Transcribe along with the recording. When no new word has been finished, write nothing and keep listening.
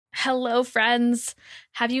Hello, friends.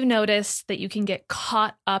 Have you noticed that you can get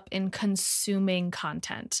caught up in consuming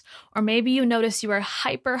content? Or maybe you notice you are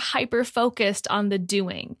hyper focused on the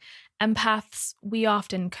doing. Empaths, we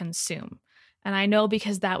often consume. And I know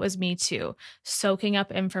because that was me too, soaking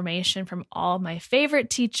up information from all my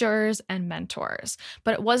favorite teachers and mentors.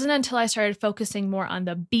 But it wasn't until I started focusing more on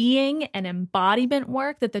the being and embodiment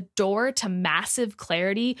work that the door to massive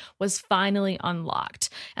clarity was finally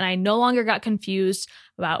unlocked. And I no longer got confused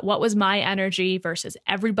about what was my energy versus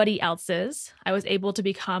everybody else's. I was able to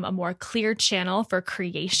become a more clear channel for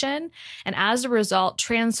creation, and as a result,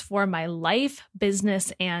 transform my life,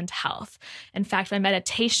 business, and health. In fact, my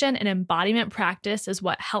meditation and embodiment practice is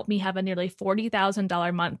what helped me have a nearly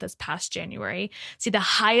 $40,000 month this past January, see the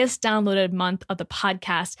highest downloaded month of the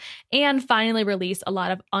podcast, and finally release a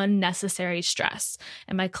lot of unnecessary stress.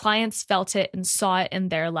 And my clients felt it and saw it in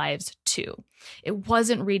their lives too. It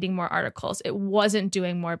wasn't reading more articles. It wasn't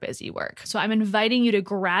doing more busy work. So I'm inviting you to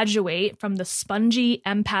graduate from the spongy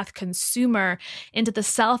empath consumer into the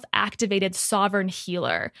self-activated sovereign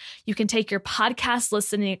healer. You can take your podcast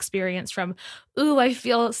listening experience from, ooh, I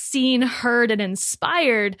feel seen, heard, and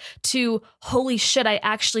inspired to, holy shit, I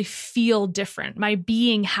actually feel different. My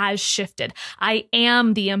being has shifted. I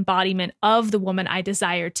am the embodiment of the woman I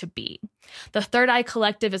desire to be. The Third Eye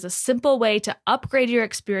Collective is a simple way to upgrade your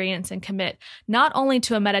experience and commit not only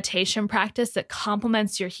to a meditation practice that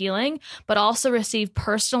complements your healing, but also receive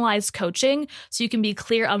personalized coaching so you can be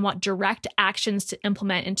clear on what direct actions to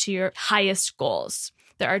implement into your highest goals.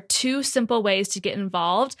 There are two simple ways to get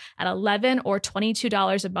involved at $11 or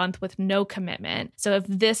 $22 a month with no commitment. So if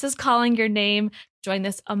this is calling your name, join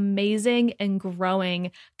this amazing and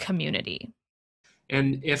growing community.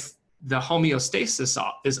 And if the homeostasis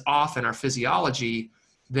is off in our physiology,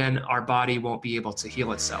 then our body won't be able to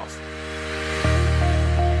heal itself.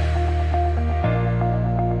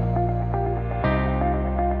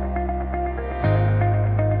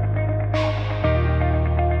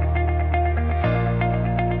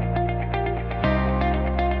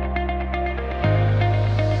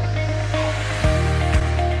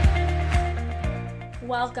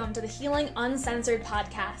 Welcome to the Healing Uncensored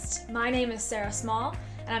podcast. My name is Sarah Small,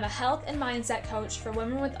 and I'm a health and mindset coach for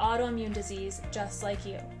women with autoimmune disease just like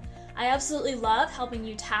you. I absolutely love helping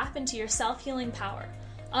you tap into your self-healing power,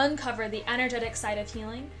 uncover the energetic side of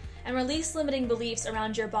healing, and release limiting beliefs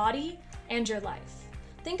around your body and your life.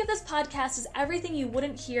 Think of this podcast as everything you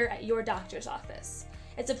wouldn't hear at your doctor's office.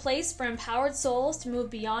 It's a place for empowered souls to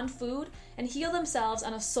move beyond food and heal themselves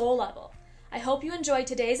on a soul level. I hope you enjoyed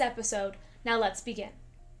today's episode. Now let's begin.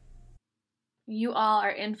 You all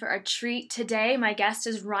are in for a treat today. My guest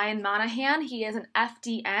is Ryan Monahan. He is an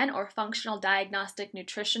FDN or Functional Diagnostic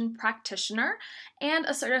Nutrition Practitioner and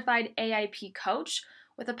a certified AIP coach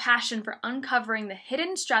with a passion for uncovering the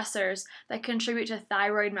hidden stressors that contribute to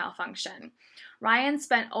thyroid malfunction. Ryan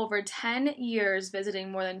spent over 10 years visiting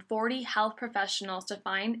more than 40 health professionals to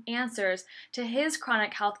find answers to his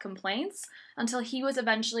chronic health complaints until he was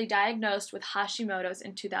eventually diagnosed with Hashimoto's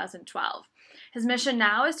in 2012. His mission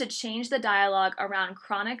now is to change the dialogue around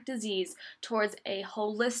chronic disease towards a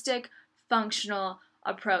holistic, functional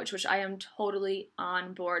approach, which I am totally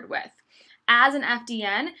on board with. As an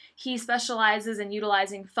FDN, he specializes in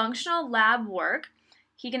utilizing functional lab work.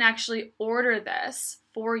 He can actually order this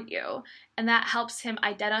for you, and that helps him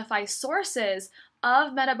identify sources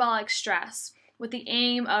of metabolic stress with the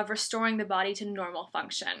aim of restoring the body to normal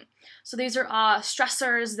function. So these are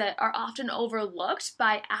stressors that are often overlooked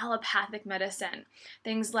by allopathic medicine.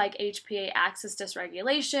 Things like HPA axis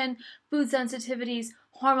dysregulation, food sensitivities,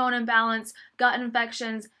 hormone imbalance, gut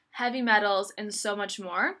infections, heavy metals, and so much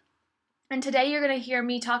more. And today you're going to hear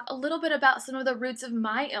me talk a little bit about some of the roots of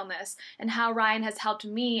my illness and how Ryan has helped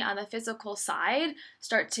me on the physical side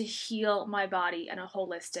start to heal my body in a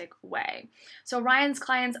holistic way. So Ryan's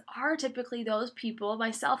clients are typically those people,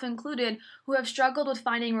 myself included, who have struggled with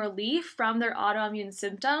finding relief from their autoimmune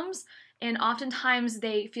symptoms. And oftentimes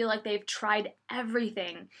they feel like they've tried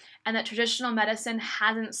everything and that traditional medicine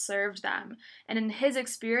hasn't served them. And in his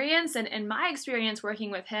experience and in my experience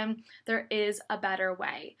working with him, there is a better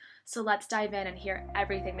way. So let's dive in and hear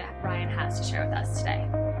everything that Ryan has to share with us today.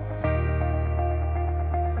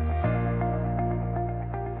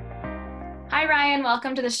 Hi, Ryan.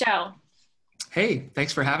 Welcome to the show. Hey,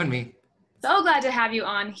 thanks for having me. So glad to have you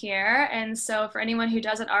on here. And so for anyone who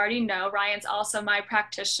doesn't already know, Ryan's also my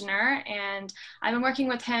practitioner, and I've been working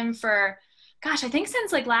with him for gosh, I think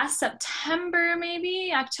since like last September,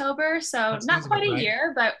 maybe October. So That not sounds quite about a right.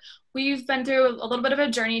 year, but we've been through a little bit of a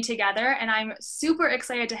journey together, and I'm super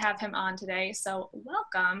excited to have him on today. So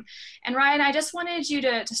welcome. And Ryan, I just wanted you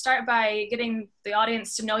to start by getting the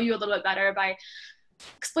audience to know you a little bit better by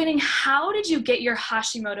explaining how did you get your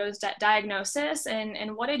Hashimoto's diagnosis,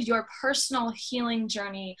 and what did your personal healing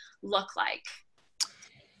journey look like?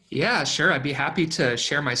 Yeah, sure. I'd be happy to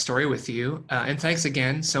share my story with you. And thanks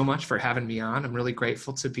again so much for having me on. I'm really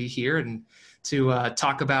grateful to be here and to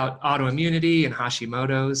talk about autoimmunity and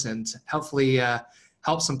Hashimoto's and hopefully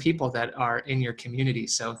help some people that are in your community.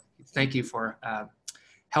 So thank you for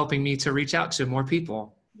helping me to reach out to more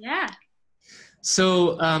people. Yeah.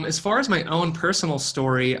 So as far as my own personal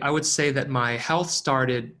story, I would say that my health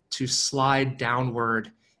started to slide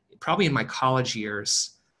downward probably in my college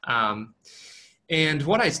years. And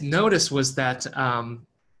what I noticed was that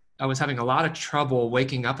I was having a lot of trouble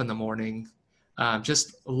waking up in the morning,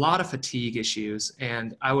 just a lot of fatigue issues.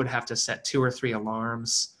 And I would have to set 2 or 3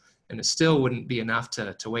 alarms, and it still wouldn't be enough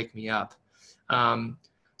to wake me up.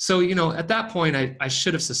 So, at that point, I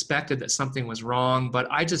should have suspected that something was wrong, but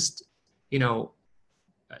I just,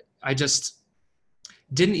 I just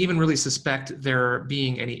didn't even really suspect there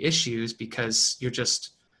being any issues because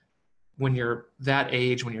when you're that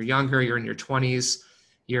age, when you're younger, you're in your 20s,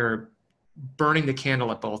 you're burning the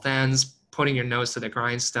candle at both ends, putting your nose to the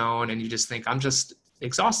grindstone, and you just think, I'm just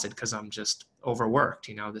exhausted because I'm just overworked.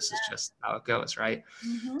 This is just how it goes, right?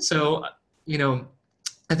 Mm-hmm. So,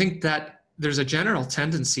 I think that there's a general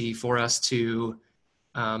tendency for us to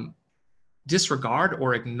disregard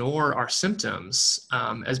or ignore our symptoms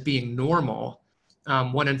as being normal,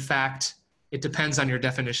 when in fact, it depends on your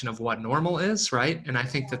definition of what normal is, right? And I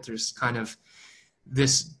think that there's kind of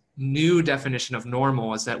this new definition of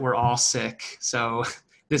normal is that we're all sick. So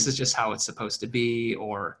this is just how it's supposed to be,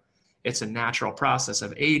 or it's a natural process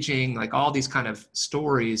of aging, like all these kind of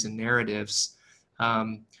stories and narratives.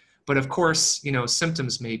 But of course,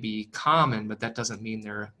 symptoms may be common, but that doesn't mean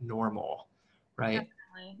they're normal, right?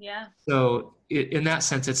 Definitely. Yeah. So in that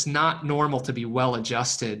sense, it's not normal to be well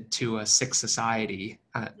adjusted to a sick society.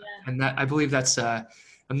 And that, I believe that's, I'm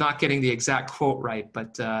not getting the exact quote right,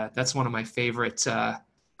 but that's one of my favorite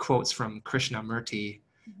quotes from Krishnamurti.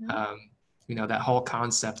 Mm-hmm. That whole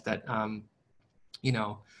concept that,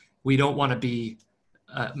 we don't want to be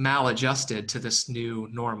maladjusted to this new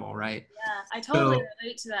normal, right? Yeah, I totally So,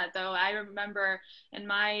 relate to that though. I remember in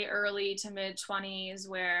my early to mid 20s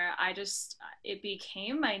where it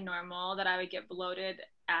became my normal that I would get bloated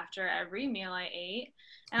after every meal I ate.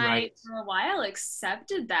 And I, right. for a while,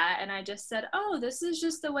 accepted that. And I just said, oh, this is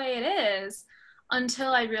just the way it is.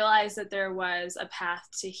 Until I realized that there was a path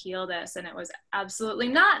to heal this. And it was absolutely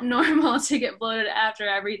not normal to get bloated after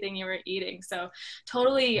everything you were eating. So,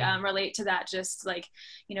 totally relate to that. Just like,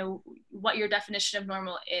 what your definition of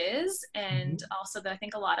normal is, and Mhm. also that I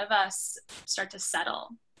think a lot of us start to settle.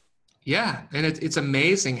 Yeah. And it's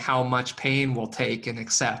amazing how much pain we'll take and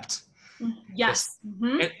accept. Just Yes.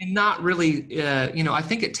 Mm-hmm. and not really, I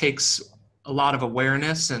think it takes a lot of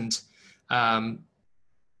awareness and um,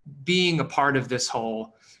 being a part of this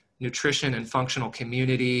whole nutrition and functional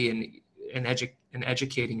community and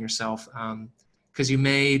educating yourself, because you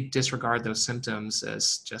may disregard those symptoms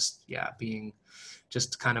as just being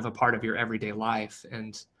just kind of a part of your everyday life.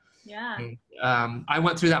 And Yeah. I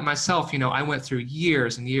went through that myself. I went through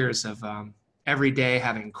years and years of every day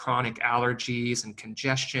having chronic allergies and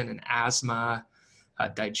congestion and asthma,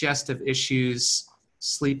 digestive issues,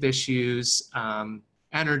 sleep issues,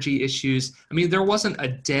 energy issues. I mean, there wasn't a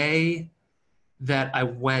day that I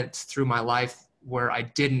went through my life where I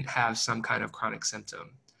didn't have some kind of chronic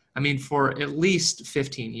symptom. I mean, for at least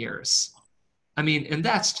 15 years. I mean, and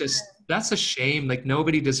that's a shame. Like,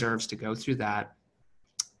 nobody deserves to go through that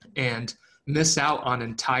and miss out on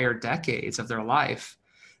entire decades of their life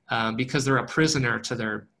because they're a prisoner to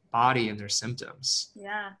their body and their symptoms.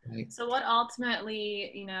 Yeah. Right? So what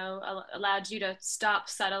ultimately, allowed you to stop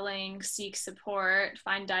settling, seek support,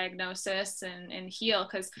 find diagnosis, and heal?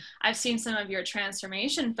 Because I've seen some of your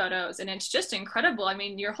transformation photos and it's just incredible. I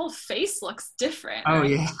mean, your whole face looks different, Oh right?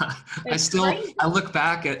 yeah. It's crazy. I look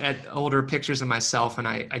back at older pictures of myself and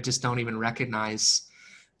I just don't even recognize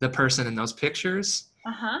the person in those pictures.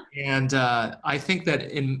 Uh-huh. And I think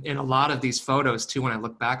that in a lot of these photos too, when I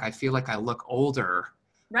look back, I feel like I look older,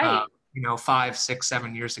 uh, Right. 5, 6,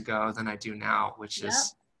 7 years ago than I do now, which Yep.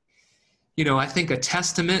 is, I think a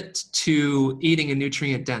testament to eating a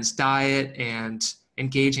nutrient dense diet and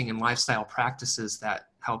engaging in lifestyle practices that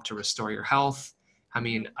help to restore your health. I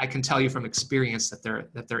mean, I can tell you from experience that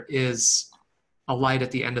there is a light at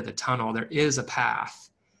the end of the tunnel. There is a path.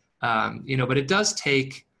 But it does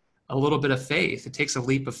take a little bit of faith. It takes a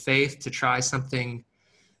leap of faith to try something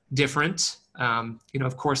different.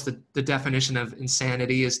 Of course, the definition of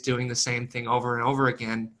insanity is doing the same thing over and over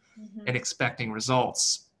again and expecting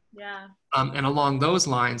results. Yeah. And along those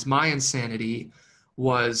lines, my insanity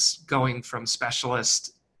was going from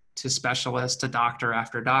specialist to doctor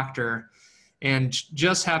after doctor, and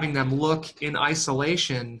just having them look in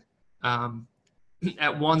isolation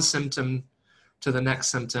at one symptom to the next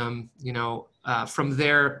symptom, from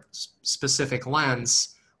their specific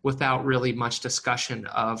lens, without really much discussion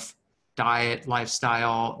of diet,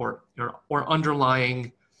 lifestyle, or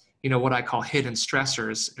underlying, what I call hidden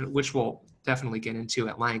stressors, which we'll definitely get into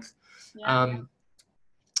at length. Yeah.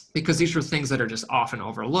 Because these are things that are just often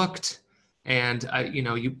overlooked, and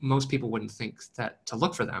most people wouldn't think that to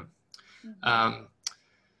look for them. It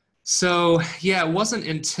wasn't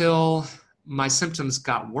until my symptoms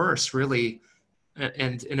got worse, really,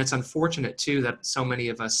 and it's unfortunate too that so many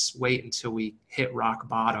of us wait until we hit rock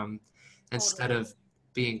bottom instead of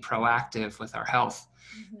being proactive with our health,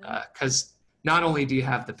 because not only do you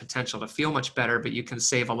have the potential to feel much better, but you can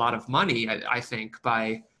save a lot of money, I think,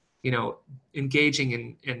 by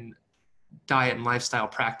engaging in diet and lifestyle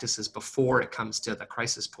practices before it comes to the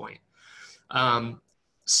crisis point.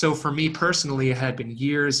 So for me personally, it had been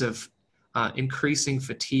years of increasing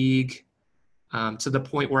fatigue to the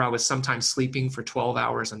point where I was sometimes sleeping for 12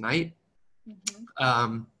 hours a night.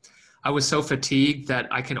 I was so fatigued that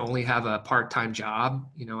I can only have a part-time job.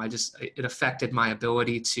 It affected my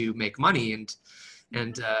ability to make money and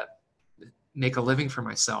make a living for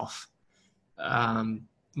myself.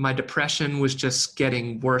 My depression was just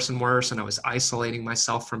getting worse and worse, and I was isolating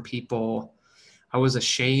myself from people. I was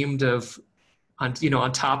ashamed of, on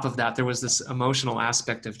top of that, there was this emotional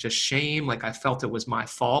aspect of just shame. Like I felt it was my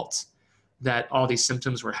fault that all these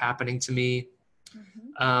symptoms were happening to me.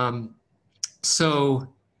 So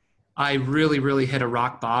I really, really hit a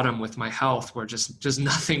rock bottom with my health, where just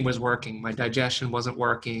nothing was working. My digestion wasn't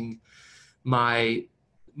working. My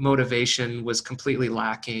motivation was completely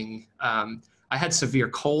lacking. I had severe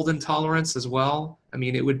cold intolerance as well. I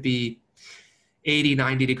mean, it would be 80,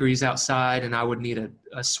 90 degrees outside, and I would need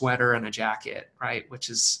a sweater and a jacket, right? Which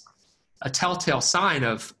is a telltale sign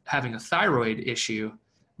of having a thyroid issue.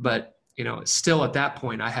 But, still at that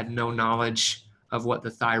point, I had no knowledge of what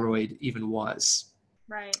the thyroid even was.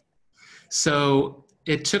 Right. So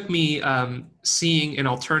it took me seeing an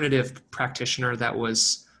alternative practitioner that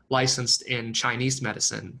was licensed in Chinese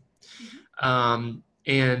medicine.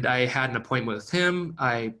 And I had an appointment with him.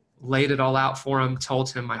 I laid it all out for him, told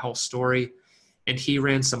him my whole story, and he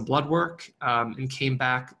ran some blood work and came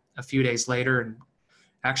back a few days later and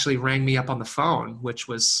actually rang me up on the phone, which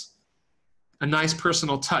was a nice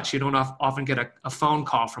personal touch. You don't often get a phone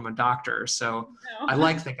call from a doctor. So I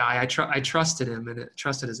liked the guy. I trusted him and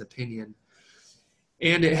trusted his opinion.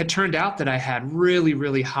 And it had turned out that I had really,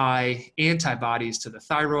 really high antibodies to the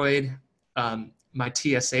thyroid. My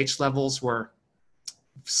TSH levels were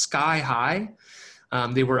sky high.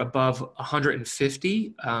 They were above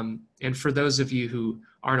 150. And for those of you who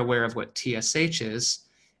aren't aware of what TSH is,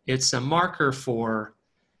 it's a marker for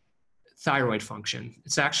thyroid function.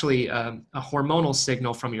 It's actually a hormonal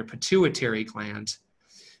signal from your pituitary gland,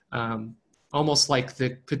 almost like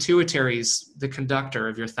the pituitary is the conductor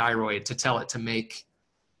of your thyroid to tell it to make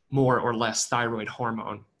more or less thyroid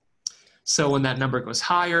hormone. So when that number goes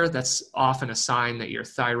higher, that's often a sign that your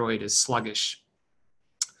thyroid is sluggish.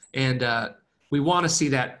 And we want to see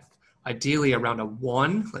that ideally around a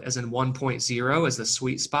 1, as in 1.0 is the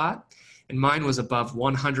sweet spot. And mine was above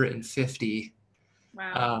 150.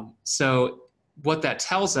 Wow. So what that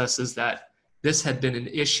tells us is that this had been an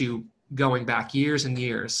issue going back years and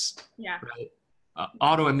years. Yeah. Right?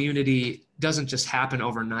 Autoimmunity doesn't just happen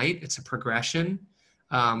overnight. It's a progression.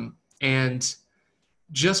 And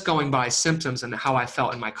just going by symptoms and how I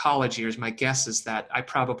felt in my college years, my guess is that I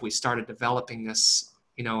probably started developing this,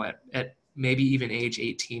 at maybe even age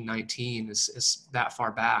 18, 19 is that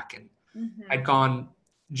far back. And I'd gone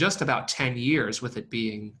just about 10 years with it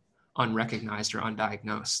being unrecognized or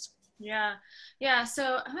undiagnosed. Yeah. Yeah.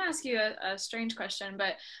 So I'm going to ask you a strange question,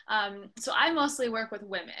 but so I mostly work with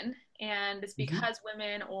women, and it's because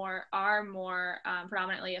women are more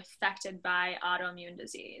predominantly affected by autoimmune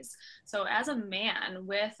disease. So as a man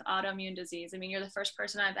with autoimmune disease, I mean, you're the first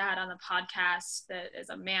person I've had on the podcast that is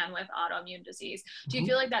a man with autoimmune disease. Do you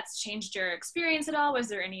feel like that's changed your experience at all? Was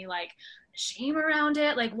there any shame around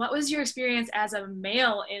it? What was your experience as a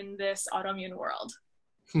male in this autoimmune world?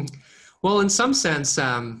 Well, in some sense,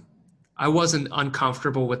 I wasn't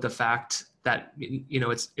uncomfortable with the fact that,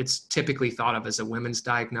 it's typically thought of as a women's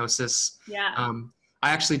diagnosis. Yeah. I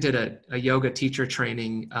actually did a yoga teacher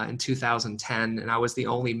training in 2010, and I was the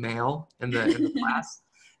only male in the class.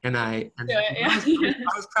 And I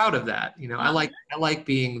was proud of that. You know, I like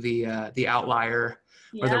being the outlier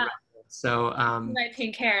or the Yeah. rebel. So My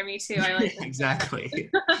pink hair, me too. I like it. exactly.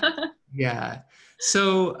 Yeah.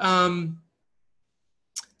 So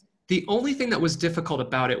the only thing that was difficult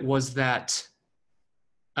about it was that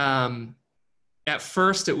at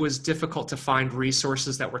first it was difficult to find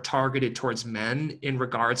resources that were targeted towards men in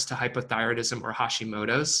regards to hypothyroidism or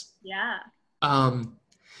Hashimoto's. Yeah.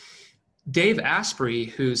 Dave Asprey,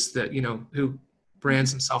 who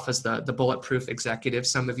brands himself as the bulletproof executive.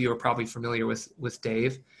 Some of you are probably familiar with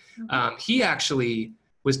Dave. Mm-hmm. He actually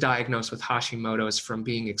was diagnosed with Hashimoto's from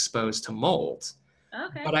being exposed to mold.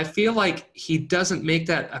 Okay. But I feel like he doesn't make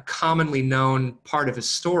that a commonly known part of his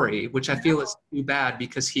story, which I feel is too bad,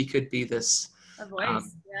 because he could be this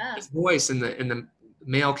this voice in the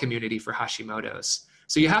male community for Hashimoto's.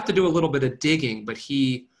 So you have to do a little bit of digging, but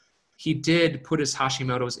he did put his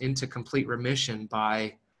Hashimoto's into complete remission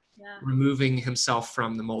by removing himself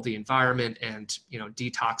from the moldy environment and, you know,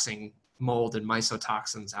 detoxing mold and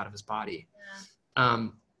mycotoxins out of his body.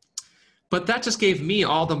 But that just gave me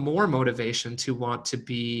all the more motivation to want to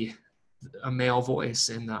be a male voice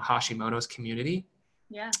in the Hashimoto's community.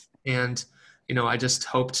 Yeah. And, you know, I just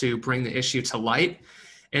hope to bring the issue to light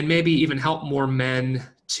and maybe even help more men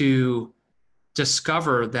to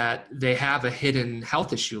discover that they have a hidden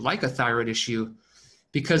health issue, like a thyroid issue,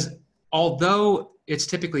 because although it's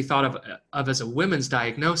typically thought of as a women's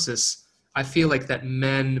diagnosis, I feel like that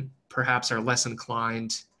men perhaps are less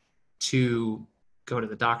inclined to go to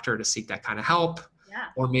the doctor to seek that kind of help,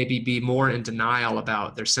 or maybe be more in denial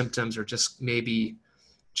about their symptoms, or just maybe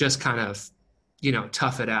just kind of, you know,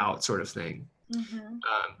 tough it out sort of thing. Mm-hmm.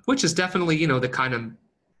 Which is definitely, you know, the kind of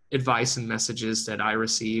advice and messages that I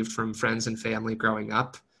received from friends and family growing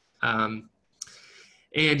up. And,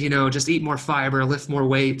 you know, just eat more fiber, lift more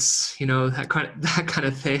weights, you know, that kind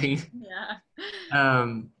of thing. Yeah.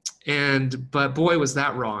 But boy, was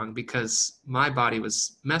that wrong, because my body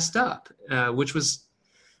was messed up, which was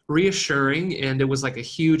reassuring. And it was like a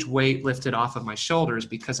huge weight lifted off of my shoulders,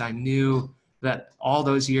 because I knew that all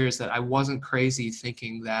those years that I wasn't crazy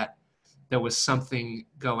thinking that there was something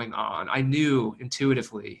going on. I knew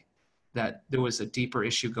intuitively that there was a deeper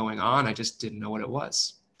issue going on. I just didn't know what it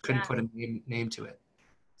was. Couldn't put a name to it.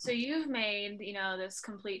 So you've made, you know, this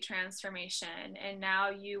complete transformation, and now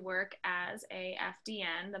you work as a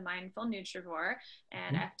FDN, the Mindful Nutrivore,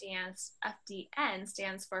 and FDN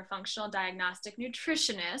stands for Functional Diagnostic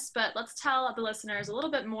Nutritionist. But let's tell the listeners a little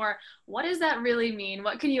bit more. What does that really mean?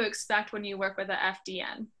 What can you expect when you work with a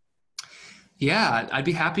FDN? Yeah, I'd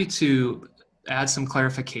be happy to add some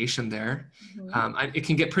clarification there. Mm-hmm. It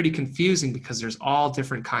can get pretty confusing because there's all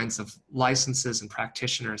different kinds of licenses and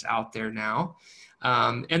practitioners out there now.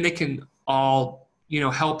 And they can all, you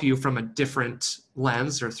know, help you from a different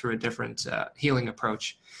lens or through a different healing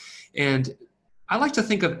approach. And I like to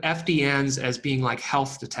think of FDNs as being like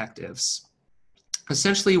health detectives.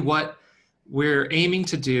 Essentially, what we're aiming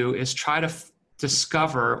to do is try to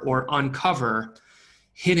discover or uncover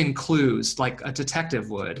hidden clues like a detective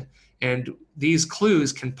would. And these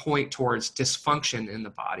clues can point towards dysfunction in the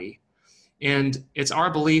body. And it's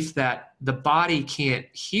our belief that the body can't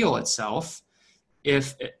heal itself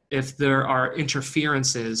if there are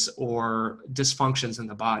interferences or dysfunctions in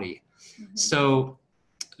the body. Mm-hmm. So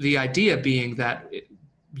the idea being that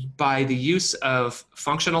by the use of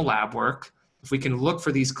functional lab work, if we can look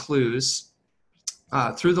for these clues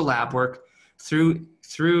through the lab work, through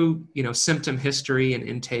you know, symptom history and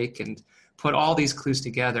intake, and put all these clues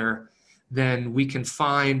together, then we can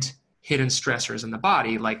find hidden stressors in the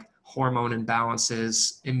body, like hormone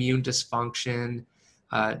imbalances, immune dysfunction,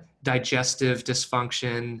 digestive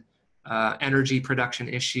dysfunction, energy production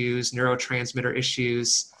issues, neurotransmitter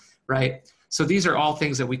issues, right? So these are all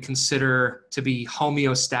things that we consider to be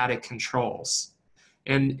homeostatic controls.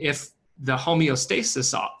 And if the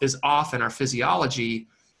homeostasis is off in our physiology,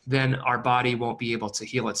 then our body won't be able to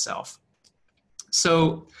heal itself.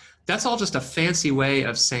 So that's all just a fancy way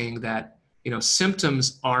of saying that, you know,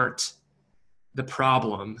 symptoms aren't the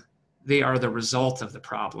problem, they are the result of the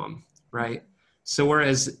problem, right? So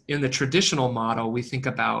whereas in the traditional model, we think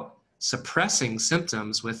about suppressing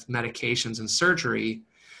symptoms with medications and surgery,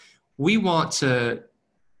 we want to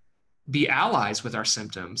be allies with our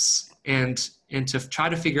symptoms and to try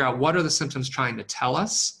to figure out what are the symptoms trying to tell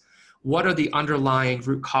us, what are the underlying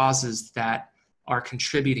root causes that are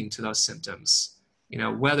contributing to those symptoms, you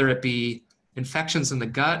know, whether it be infections in the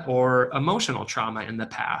gut or emotional trauma in the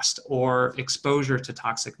past or exposure to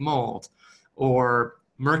toxic mold or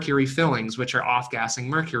mercury fillings, which are off-gassing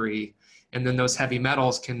mercury. And then those heavy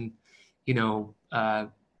metals can,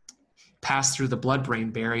 pass through the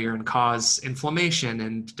blood-brain barrier and cause inflammation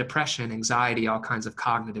and depression, anxiety, all kinds of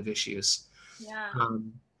cognitive issues. Yeah.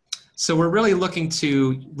 So we're really looking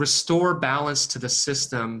to restore balance to the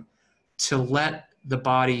system to let the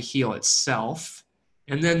body heal itself.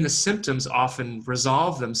 And then the symptoms often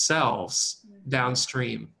resolve themselves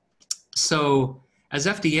downstream. So as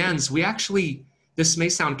FDNs, this may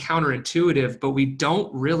sound counterintuitive, but we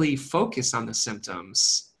don't really focus on the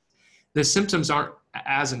symptoms. The symptoms aren't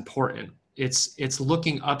as important. It's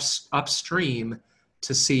looking upstream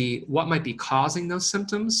to see what might be causing those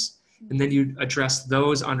symptoms, and then you address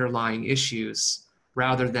those underlying issues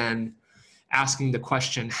rather than asking the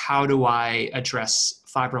question, how do I address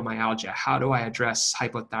fibromyalgia? How do I address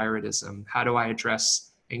hypothyroidism? How do I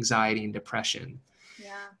address anxiety and depression?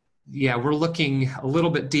 Yeah, we're looking a little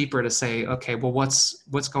bit deeper to say, okay, well,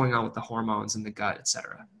 what's going on with the hormones in the gut, et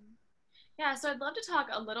cetera. Yeah, so I'd love to talk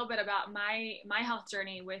a little bit about my health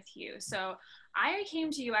journey with you. So I came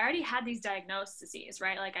to you, I already had these diagnoses,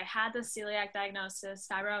 right? Like I had the celiac diagnosis,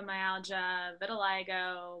 fibromyalgia,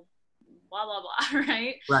 vitiligo, blah, blah, blah,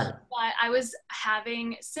 right? Right. But I was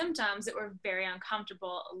having symptoms that were very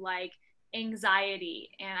uncomfortable, like anxiety,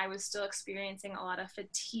 and I was still experiencing a lot of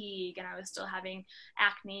fatigue, and I was still having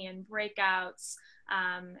acne and breakouts,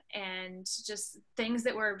 and just things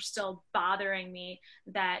that were still bothering me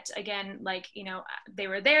that, again, like, they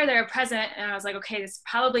were present, and I was like, okay, this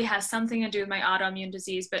probably has something to do with my autoimmune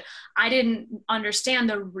disease, but I didn't understand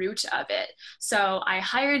the root of it. So I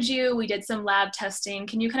hired you, we did some lab testing.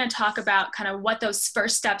 Can you kind of talk about kind of what those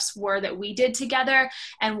first steps were that we did together,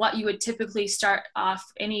 and what you would typically start off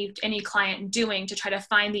any client doing to try to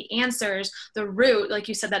find the answers, the root, like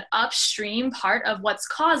you said, that upstream part of what's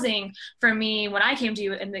causing, for me, when I came to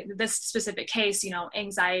you in this specific case,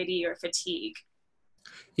 anxiety or fatigue?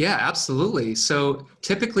 Yeah, absolutely. So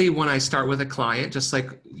typically when I start with a client, just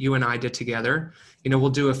like you and I did together, we'll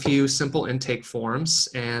do a few simple intake forms,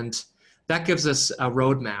 and that gives us a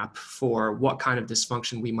roadmap for what kind of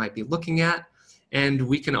dysfunction we might be looking at. And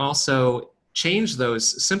we can also change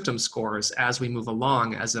those symptom scores as we move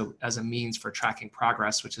along as a means for tracking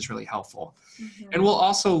progress, which is really helpful. Mm-hmm. And we'll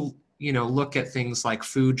also, look at things like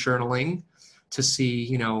food journaling to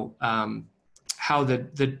see, how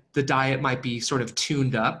the diet might be sort of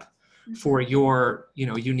tuned up for your,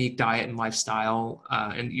 unique diet and lifestyle,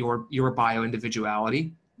 and your bio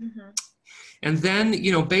individuality. Mm-hmm. And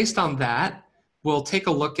then, based on that, we'll take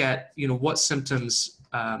a look at, what symptoms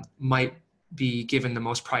might be given the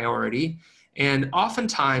most priority. And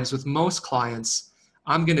oftentimes with most clients,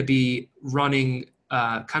 I'm going to be running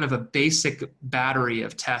kind of a basic battery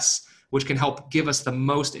of tests, which can help give us the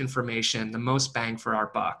most information, the most bang for our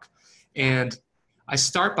buck. And I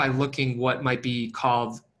start by looking what might be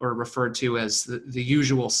called or referred to as the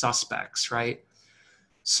usual suspects, right?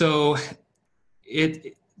 So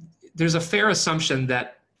there's a fair assumption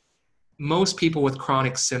that most people with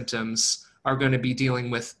chronic symptoms are going to be dealing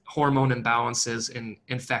with hormone imbalances and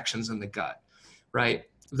infections in the gut, right?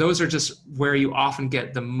 Those are just where you often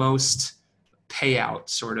get the most payout,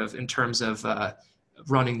 sort of, in terms of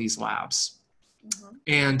running these labs. Mm-hmm.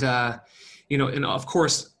 And, and of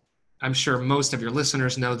course, I'm sure most of your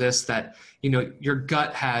listeners know this, that, your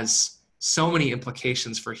gut has so many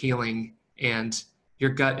implications for healing, and your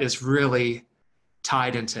gut is really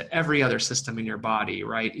tied into every other system in your body,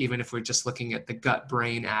 right? Even if we're just looking at the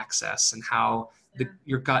gut-brain axis and how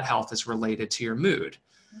your gut health is related to your mood,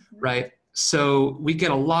 right? So we get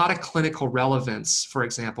a lot of clinical relevance, for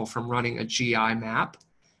example, from running a GI map,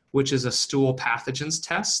 which is a stool pathogens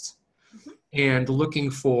test, and looking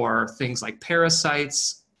for things like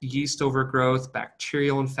parasites, yeast overgrowth,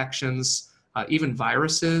 bacterial infections, even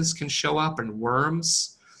viruses can show up, and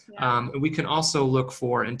worms. And we can also look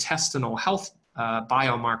for intestinal health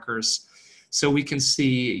biomarkers, so we can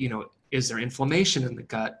see, is there inflammation in the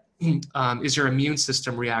gut? Is your immune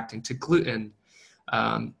system reacting to gluten?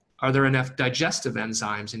 Are there enough digestive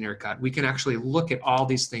enzymes in your gut? We can actually look at all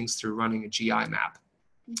these things through running a GI map.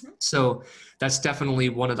 Mm-hmm. So that's definitely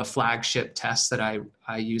one of the flagship tests that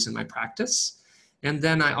I use in my practice. And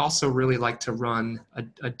then I also really like to run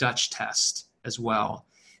a Dutch test as well.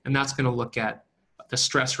 And that's going to look at the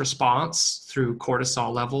stress response through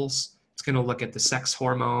cortisol levels. It's going to look at the sex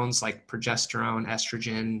hormones like progesterone,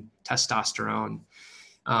 estrogen, testosterone,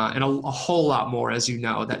 and a whole lot more, as you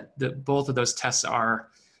know, that both of those tests are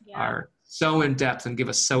so in depth and give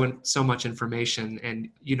us so much information. And,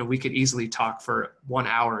 we could easily talk for 1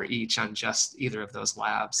 hour each on just either of those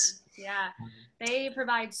labs. Yeah, they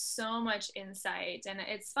provide so much insight. And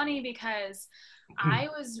it's funny because I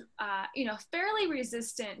was, fairly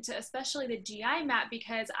resistant to especially the GI map,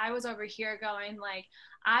 because I was over here going like,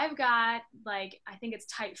 I've got like, I think it's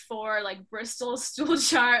type 4, like Bristol stool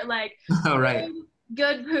chart, like Oh, right.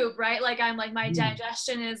 good poop, right? Like I'm like, my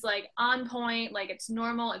digestion is like on point, like it's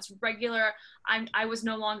normal, it's regular. I was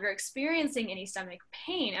no longer experiencing any stomach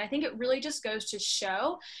pain. And I think it really just goes to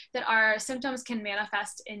show that our symptoms can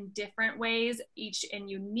manifest in different ways, each in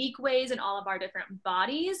unique ways in all of our different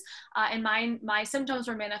bodies. And my symptoms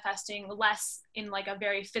were manifesting less in like a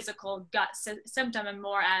very physical gut symptom and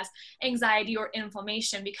more as anxiety or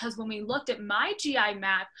inflammation. Because when we looked at my GI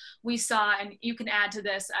map, we saw, and you can add to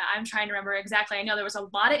this, I'm trying to remember exactly. I know there was a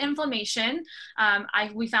lot of inflammation.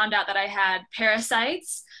 We found out that I had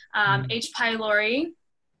parasites, H. pylori,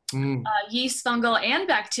 yeast, fungal, and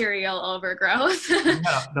bacterial overgrowth.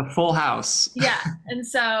 Yeah, the full house. Yeah. And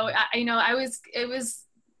so, it was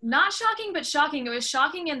not shocking, but shocking. It was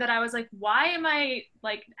shocking in that I was like, why am I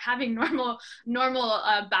like having normal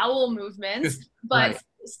bowel movements, but Right.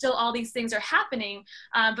 still all these things are happening.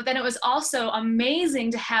 But then it was also amazing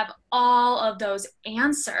to have all of those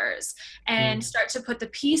answers and start to put the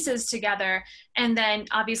pieces together. And then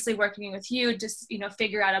obviously working with you, just,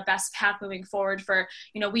 figure out a best path moving forward for,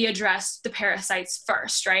 we addressed the parasites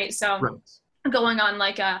first, right? So Right. going on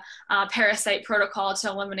like a parasite protocol to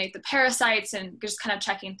eliminate the parasites and just kind of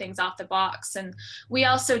checking things off the box. And we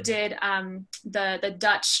also did the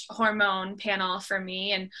Dutch hormone panel for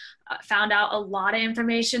me, and found out a lot of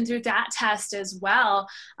information through that test as well.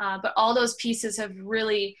 But all those pieces have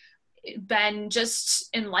really been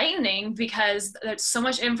just enlightening, because there's so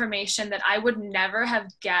much information that I would never have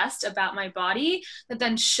guessed about my body that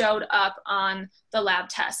then showed up on the lab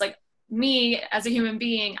test. Like, me as a human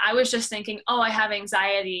being, I was just thinking, oh, I have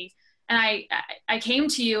anxiety. And I came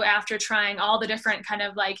to you after trying all the different kind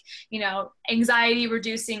of like, anxiety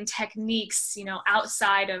reducing techniques,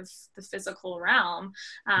 outside of the physical realm.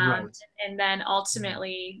 Right. And then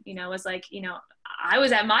ultimately, was like, I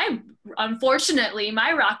was at unfortunately,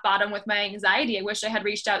 my rock bottom with my anxiety. I wish I had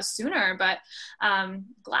reached out sooner, but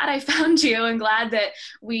glad I found you, and glad that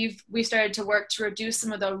we started to work to reduce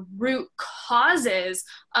some of the root causes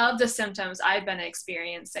of the symptoms I've been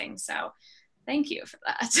experiencing. So thank you for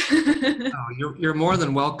that. Oh, you're more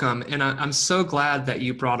than welcome. And I'm so glad that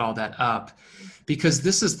you brought all that up, because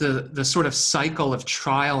this is the sort of cycle of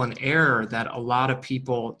trial and error that a lot of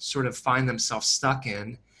people sort of find themselves stuck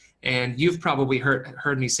in. And you've probably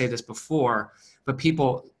heard me say this before, but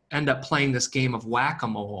people end up playing this game of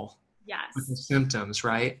whack-a-mole with the symptoms,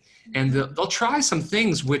 right? And they'll try some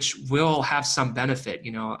things which will have some benefit.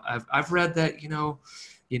 I've read that,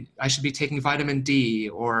 I should be taking vitamin D,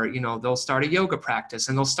 or, they'll start a yoga practice,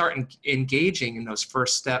 and they'll start engaging in those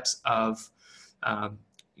first steps of,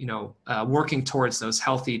 working towards those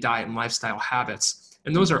healthy diet and lifestyle habits.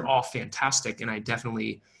 And those are all fantastic. And I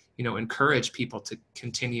definitely, encourage people to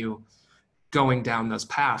continue going down those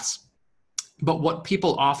paths. But what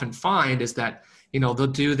people often find is that, they'll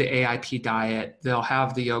do the AIP diet, they'll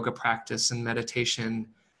have the yoga practice and meditation.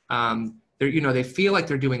 They feel like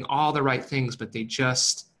they're doing all the right things, but they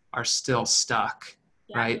just are still stuck,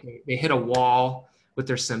 right? They hit a wall with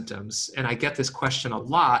their symptoms. And I get this question a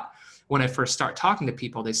lot when I first start talking to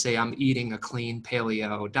people. They say, I'm eating a clean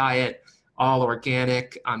paleo diet, all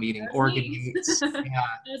organic, I'm eating organ meats. Yeah,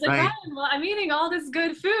 I was like, right. Well, I'm eating all this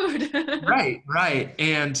good food. Right.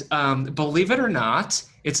 And believe it or not,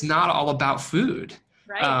 it's not all about food.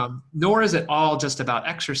 Right. Nor is it all just about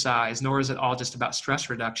exercise, nor is it all just about stress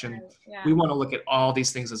reduction. Right. Yeah. We want to look at all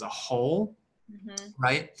these things as a whole,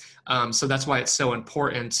 right? So that's why it's so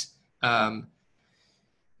important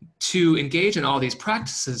to engage in all these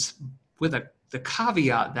practices with the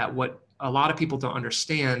caveat that what a lot of people don't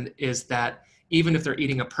understand is that even if they're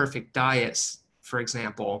eating a perfect diet, for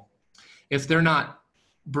example, if they're not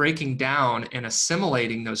breaking down and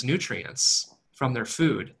assimilating those nutrients from their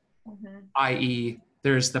food, i.e.,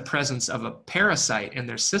 there's the presence of a parasite in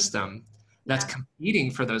their system that's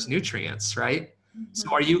competing for those nutrients, right?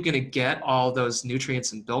 So are you going to get all those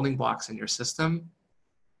nutrients and building blocks in your system?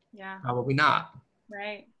 Yeah. Probably not.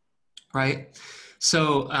 Right.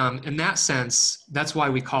 So in that sense, that's why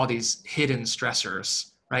we call these hidden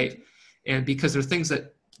stressors, right? And because they're things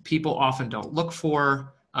that people often don't look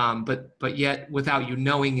for, but yet without you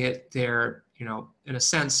knowing it, they're, in a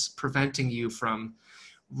sense, preventing you from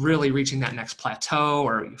really reaching that next plateau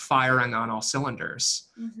or firing on all cylinders.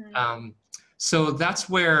 So that's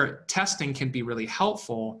where testing can be really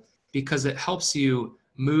helpful, because it helps you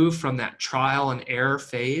move from that trial and error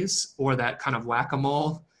phase, or that kind of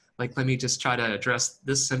whack-a-mole, Like, let me just try to address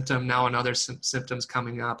this symptom. Now another symptom's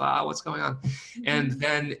coming up. What's going on? And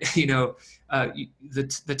then,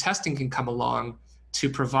 the testing can come along to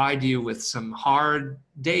provide you with some hard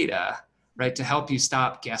data, right, to help you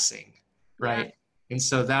stop guessing, right? Yeah. And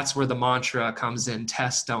so that's where the mantra comes in: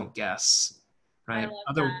 test, don't guess, I right?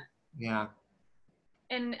 love that. Yeah.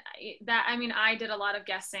 And that, I mean, I did a lot of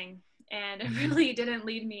guessing, and it really didn't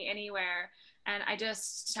lead me anywhere. And I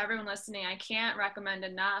just, to everyone listening, I can't recommend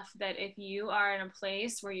enough that if you are in a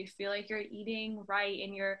place where you feel like you're eating right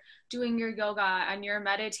and you're doing your yoga and you're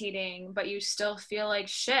meditating, but you still feel like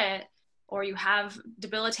shit, or you have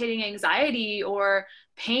debilitating anxiety or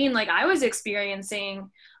pain like I was experiencing,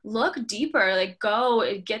 look deeper, like go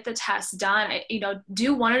get the test done.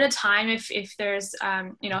 Do one at a time. If there's,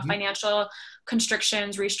 financial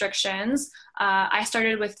constrictions, restrictions. I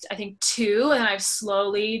started with, I think, 2, and I've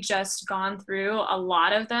slowly just gone through a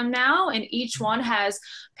lot of them now. And each one has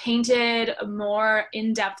painted a more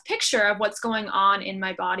in-depth picture of what's going on in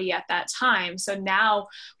my body at that time. So now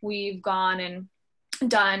we've gone and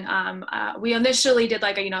done, we initially did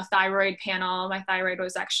like a thyroid panel. My thyroid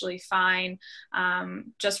was actually fine.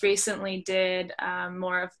 Just recently did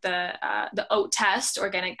more of the OAT test,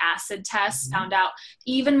 organic acid test. Found out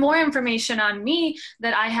even more information on me,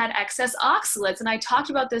 that I had excess oxalates. And I talked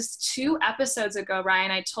about this 2 episodes ago, Ryan.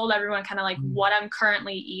 I told everyone kind of like what I'm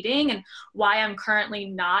currently eating and why I'm currently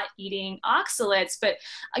not eating oxalates. But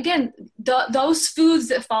again, those foods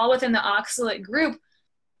that fall within the oxalate group,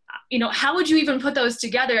 how would you even put those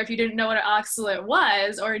together if you didn't know what an oxalate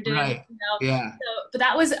was, or didn't, Right. Yeah. So, but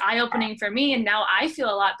that was eye-opening for me. And now I feel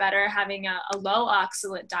a lot better having a low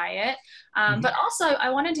oxalate diet. But also I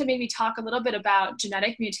wanted to maybe talk a little bit about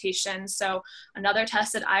genetic mutations. So another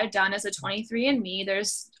test that I've done is a 23andMe.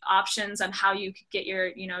 There's options on how you could get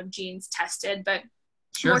your, genes tested, but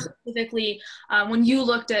Sure. more specifically, when you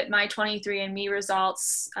looked at my 23andMe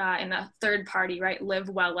results in the third party, right, Live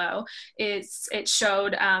Wello, it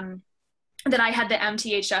showed that I had the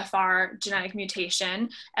MTHFR genetic mutation,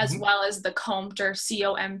 as well as the COMT or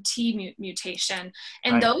COMT mutation.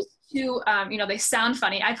 And Right. those 2, they sound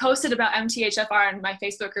funny. I posted about MTHFR in my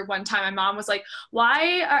Facebook group one time. My mom was like,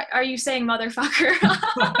 why are you saying motherfucker?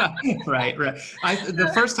 Right.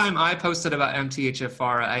 The first time I posted about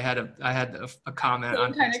MTHFR, I had a comment Same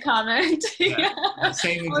on kind of comment. Yeah.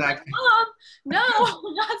 Same exact thing. Mom, no,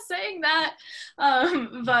 I'm not saying that.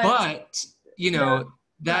 But Yeah.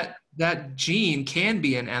 that gene can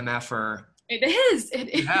be an MFR. It is an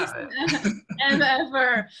MFR.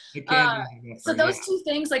 It can be an MFR, So those 2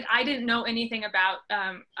 things, like I didn't know anything about.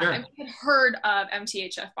 Sure. I had heard of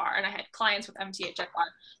MTHFR, and I had clients with MTHFR,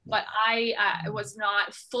 but I was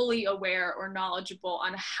not fully aware or knowledgeable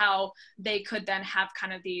on how they could then have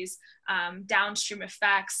kind of these downstream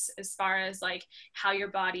effects, as far as like how your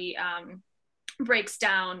body breaks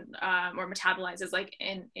down or metabolizes, like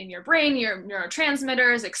in your brain, your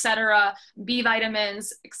neurotransmitters, etc., B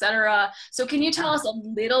vitamins, etc. So can you tell us a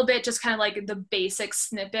little bit, just kind of like the basic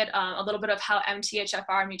snippet, a little bit of how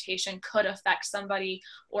MTHFR mutation could affect somebody,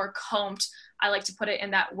 or COMT? I like to put it in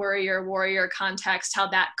that warrior context, how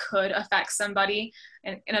that could affect somebody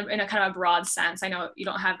in a kind of a broad sense. I know you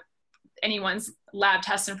don't have anyone's lab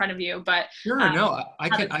test in front of you, but Sure. No, I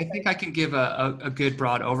think I can give a good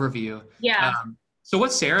broad overview. Yeah. So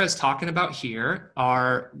what Sarah is talking about here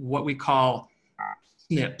are what we call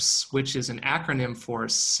SNPs, which is an acronym for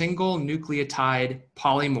single nucleotide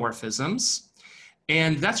polymorphisms.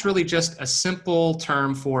 And that's really just a simple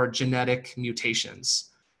term for genetic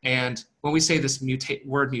mutations. And when we say this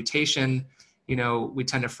word mutation, we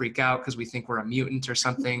tend to freak out because we think we're a mutant or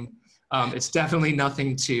something. It's definitely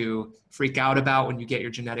nothing to freak out about when you get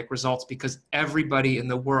your genetic results, because everybody in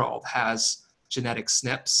the world has genetic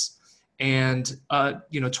SNPs. And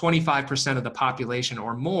 25% of the population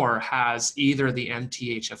or more has either the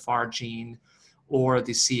MTHFR gene or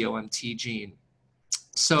the COMT gene.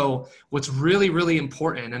 So what's really, really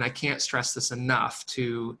important, and I can't stress this enough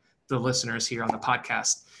to the listeners here on the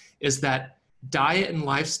podcast, is that diet and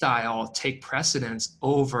lifestyle take precedence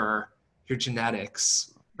over your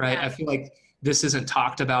genetics, right? Yeah. I feel like this isn't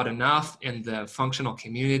talked about enough in the functional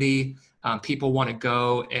community. People want to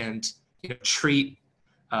go and treat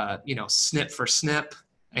SNP for SNP,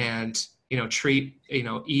 and treat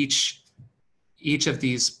each of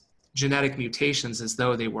these genetic mutations as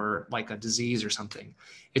though they were like a disease or something.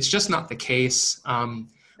 It's just not the case. Right.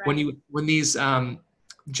 When these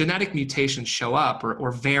genetic mutations show up,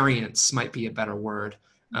 or variants might be a better word.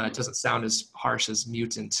 It doesn't sound as harsh as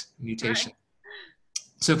mutation. Right.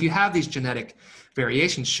 So if you have these genetic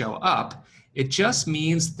variations show up, it just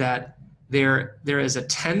means that there is a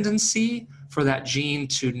tendency for that gene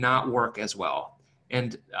to not work as well.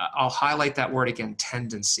 And I'll highlight that word again,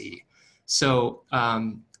 tendency. So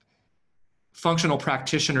functional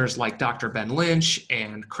practitioners like Dr. Ben Lynch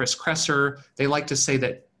and Chris Kresser, they like to say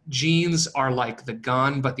that genes are like the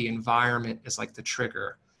gun, but the environment is like the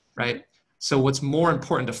trigger, right? Mm-hmm. So what's more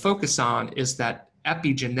important to focus on is that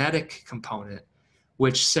epigenetic component,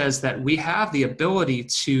 which says that we have the ability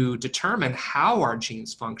to determine how our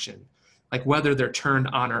genes function, like whether they're turned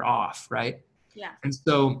on or off, right? Yeah. And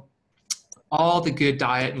so all the good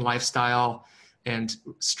diet and lifestyle and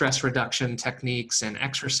stress reduction techniques and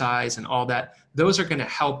exercise and all that, those are going to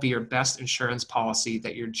help be your best insurance policy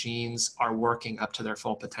that your genes are working up to their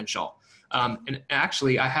full potential. And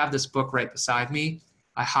actually, I have this book right beside me.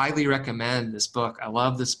 I highly recommend this book. I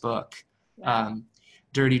love this book. Yeah.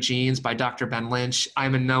 Dirty Genes by Dr. Ben Lynch.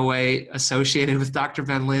 I'm in no way associated with Dr.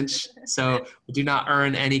 Ben Lynch, so I do not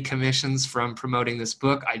earn any commissions from promoting this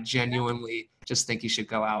book. I genuinely just think you should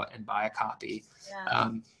go out and buy a copy. Yeah.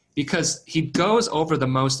 Because he goes over the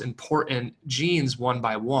most important genes one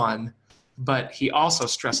by one, but he also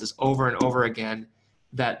stresses over and over again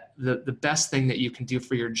that the best thing that you can do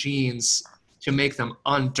for your genes to make them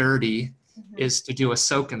undirty is to do a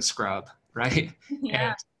soak and scrub, right? Yeah.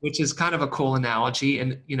 And, which is kind of a cool analogy.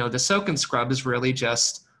 And, you know, the soak and scrub is really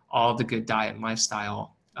just all the good diet and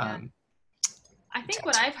lifestyle. Yeah. I think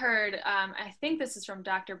what I've heard, I think this is from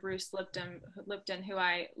Dr. Bruce Lipton, who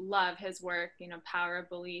I love his work, you know, Power of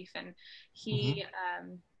Belief. And he,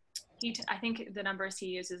 I think the numbers he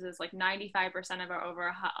uses is like 95% of our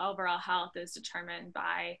overall health is determined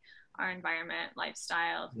by our environment,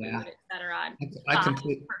 lifestyle, food, et cetera.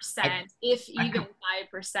 5%, if even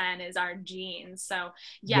 5% is our genes. So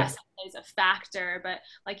yes, it is a factor, but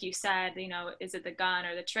like you said, you know, is it the gun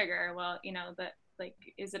or the trigger? Well, you know,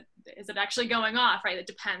 is it actually going off, right? It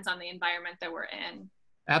depends on the environment that we're in.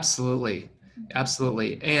 Absolutely.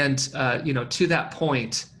 Absolutely. And, you know, to that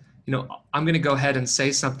point, you know, I'm going to go ahead and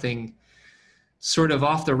say something sort of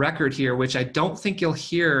off the record here, which I don't think you'll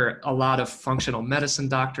hear a lot of functional medicine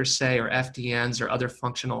doctors say, or FDNs or other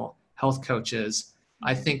functional health coaches.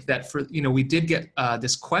 I think that for, you know, we did get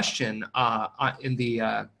this question in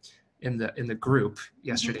the group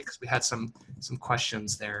yesterday, because we had some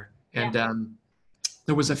questions there. And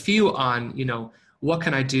there was a few on, you know, what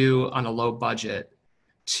can I do on a low budget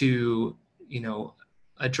to, you know,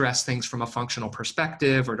 address things from a functional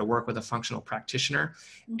perspective or to work with a functional practitioner.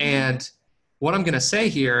 And what I'm going to say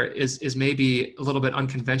here is maybe a little bit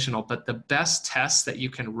unconventional, but the best tests that you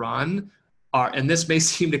can run are, and this may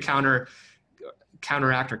seem to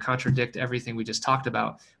counteract or contradict everything we just talked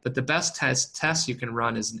about, but the best tests you can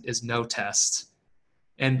run is no test,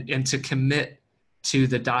 and to commit to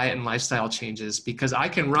the diet and lifestyle changes, because I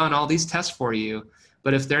can run all these tests for you,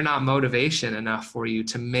 but if they're not motivation enough for you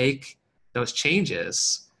to make those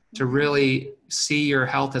changes, to really see your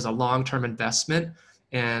health as a long-term investment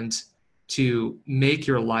and to make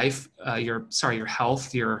your life, your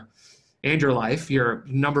health, your life, your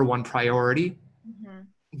number one priority,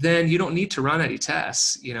 then you don't need to run any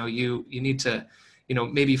tests. You know, you need to, you know,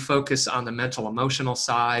 maybe focus on the mental, emotional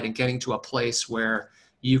side and getting to a place where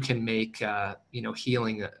you can make, you know,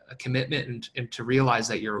 healing a commitment and to realize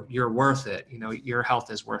that you're worth it. You know, your health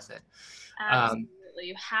is worth it. Absolutely.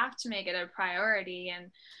 You have to make it a priority, and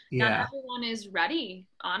not everyone is ready,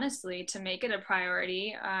 honestly, to make it a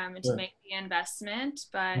priority, and to make the investment,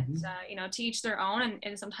 but you know, to each their own,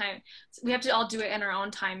 and sometimes we have to all do it in our own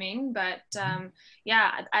timing, but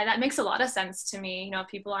that makes a lot of sense to me. You know, if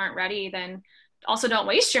people aren't ready, then also don't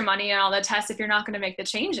waste your money on all the tests if you're not going to make the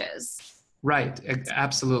changes. Right.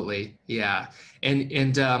 Absolutely. Yeah.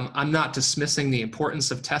 And I'm not dismissing the importance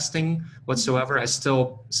of testing whatsoever. I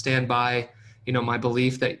still stand by, you know, my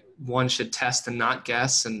belief that one should test and not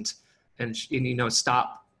guess, and you know,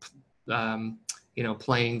 stop, you know,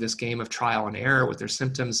 playing this game of trial and error with their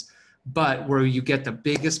symptoms. But where you get the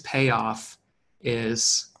biggest payoff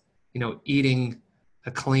is, you know, eating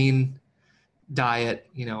a clean diet,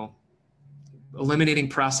 you know, eliminating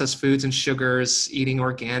processed foods and sugars, eating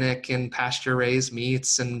organic and pasture-raised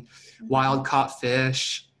meats and wild-caught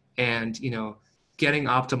fish, and, you know, getting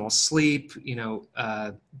optimal sleep, you know,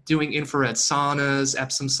 doing infrared saunas,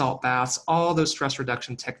 Epsom salt baths, all those stress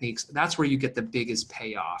reduction techniques. That's where you get the biggest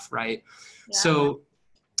payoff, right? Yeah. So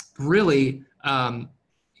really,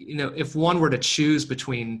 you know, if one were to choose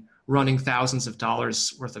between running thousands of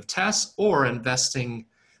dollars worth of tests or investing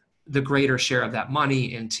the greater share of that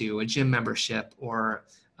money into a gym membership or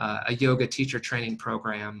a yoga teacher training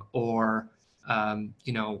program, or,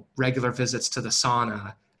 you know, regular visits to the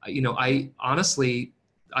sauna, you know, I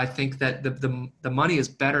think that the money is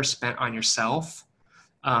better spent on yourself.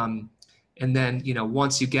 And And then,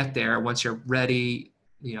 once you get there, once you're ready,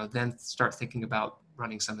 then start thinking about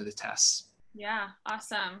running some of the tests. Yeah,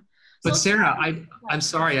 awesome. But So Sarah, I'm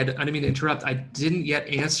sorry, I didn't mean to interrupt. I didn't yet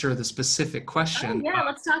answer the specific question. yeah,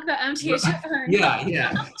 let's talk about MTHFR.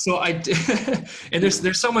 Yeah. So and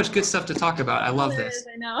there's so much good stuff to talk about. I love There this. is,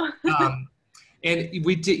 I know. And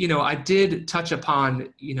we did, I did touch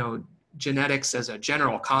upon, genetics as a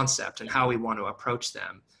general concept and how we want to approach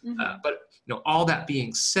them. But all that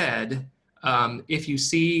being said, if you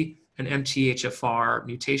see an MTHFR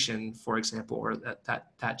mutation, for example, or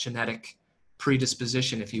that genetic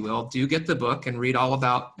predisposition, if you will, do get the book and read all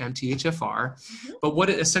about MTHFR. But what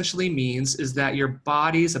it essentially means is that your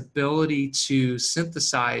body's ability to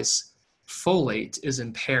synthesize folate is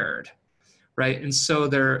impaired, right? And so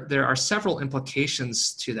there are several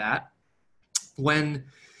implications to that. When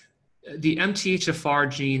the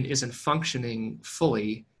MTHFR gene isn't functioning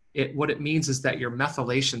fully, what it means is that your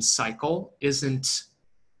methylation cycle isn't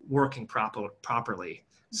working properly.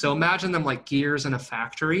 So imagine them like gears in a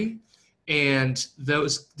factory, and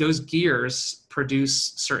those gears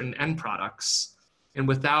produce certain end products. And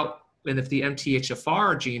if the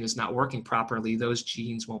MTHFR gene is not working properly, those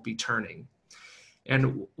genes won't be turning.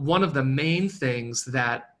 And one of the main things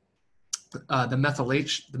that the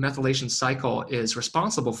methylation cycle is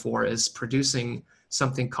responsible for is producing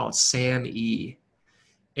something called SAMe.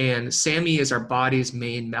 And SAMe is our body's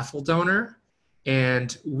main methyl donor.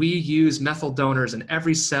 And we use methyl donors in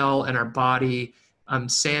every cell in our body.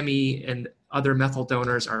 SAMe and other methyl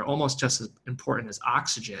donors are almost just as important as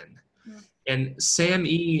oxygen. And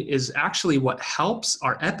SAMe is actually what helps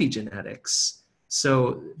our epigenetics,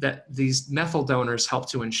 so that these methyl donors help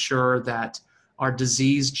to ensure that our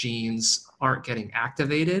disease genes aren't getting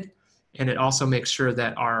activated. And it also makes sure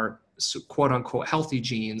that our quote unquote healthy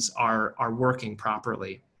genes are working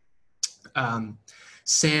properly.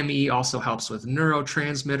 SAMe also helps with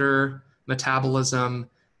neurotransmitter metabolism.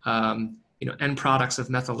 End products of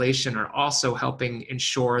methylation are also helping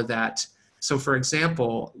ensure that. So for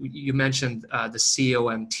example, you mentioned the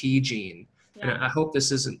COMT gene. Yeah. And I hope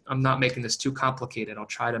I'm not making this too complicated. I'll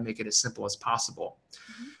try to make it as simple as possible.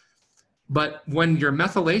 But when your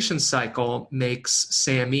methylation cycle makes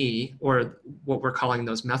SAMe, or what we're calling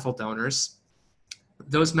those methyl donors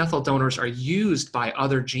are used by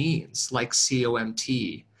other genes like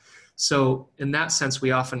COMT. So in that sense,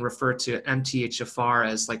 we often refer to MTHFR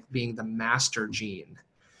as like being the master gene,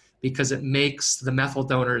 because it makes the methyl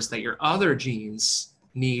donors that your other genes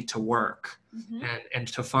need to work and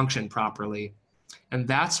to function properly. And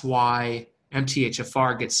that's why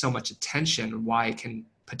MTHFR gets so much attention, why it can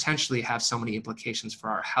potentially have so many implications for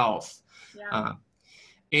our health. Yeah.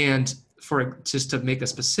 And just to make a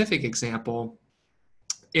specific example,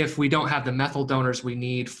 if we don't have the methyl donors we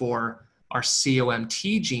need for our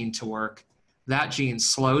COMT gene to work, that gene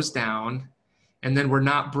slows down, and then we're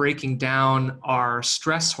not breaking down our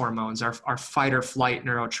stress hormones, our fight or flight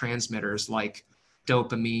neurotransmitters like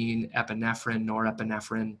dopamine, epinephrine,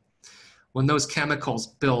 norepinephrine. When those chemicals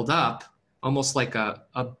build up, almost like a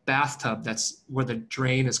bathtub that's where the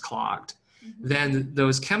drain is clogged, then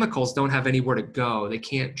those chemicals don't have anywhere to go. They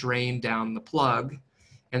can't drain down the plug,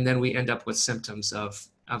 and then we end up with symptoms of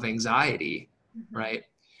anxiety, right?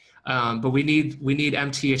 But we need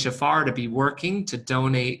MTHFR to be working to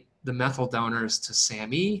donate the methyl donors to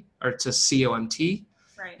SAMe or to COMT,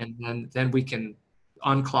 right? And then we can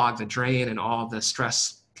unclog the drain, and all the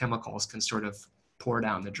stress chemicals can sort of pour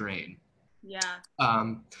down the drain. Yeah.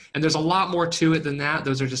 And there's a lot more to it than that.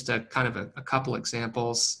 Those are just a couple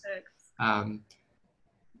examples.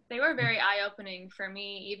 They were very eye-opening for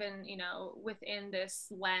me, even, within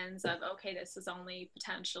this lens of, okay, this is only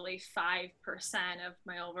potentially 5% of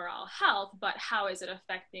my overall health, but how is it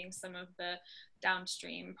affecting some of the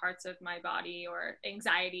downstream parts of my body, or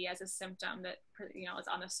anxiety as a symptom that, is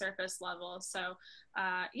on the surface level. So,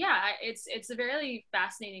 it's very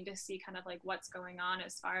fascinating to see kind of like what's going on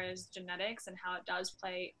as far as genetics and how it does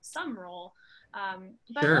play some role.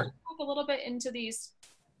 But sure. Let's talk a little bit into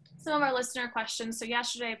some of our listener questions. So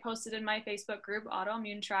yesterday I posted in my Facebook group,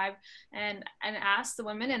 Autoimmune Tribe, and asked the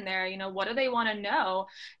women in there, what do they want to know?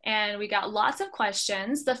 And we got lots of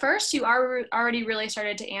questions. The first you already really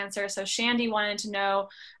started to answer. So Shandy wanted to know,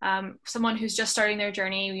 someone who's just starting their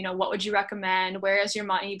journey, what would you recommend? Where is your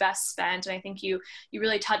money best spent? And I think you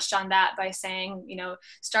really touched on that by saying,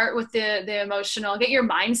 start with the emotional, get your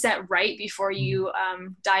mindset right before you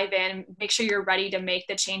dive in, make sure you're ready to make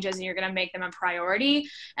the changes and you're going to make them a priority.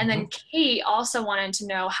 And then Kate also wanted to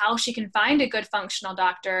know how she can find a good functional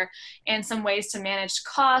doctor and some ways to manage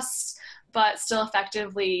costs, but still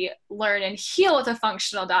effectively learn and heal with a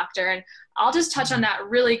functional doctor. And I'll just touch on that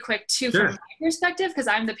really quick too, Sure. from my perspective, because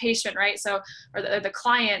I'm the patient, right? So, or the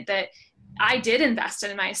client, that I did invest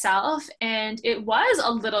in myself, and it was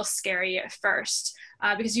a little scary at first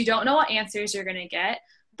because you don't know what answers you're going to get.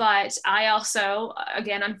 But I also,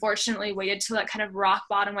 again, unfortunately waited till it kind of rock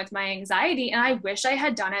bottom with my anxiety. And I wish I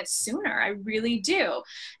had done it sooner. I really do.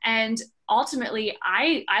 And ultimately,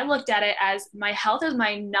 I looked at it as my health is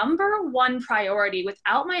my number one priority.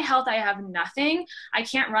 Without my health, I have nothing. I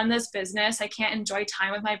can't run this business. I can't enjoy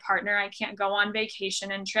time with my partner. I can't go on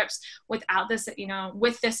vacation and trips without this,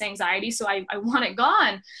 with this anxiety. So I want it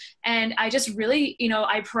gone. And I just really,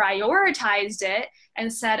 I prioritized it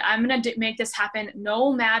and said, I'm going to make this happen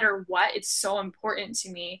no matter what. It's so important to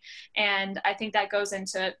me. And I think that goes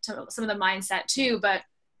into some of the mindset too. But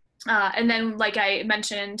and then, like I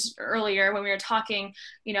mentioned earlier when we were talking,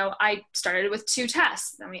 I started with 2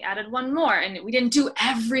 tests, then we added 1 more, and we didn't do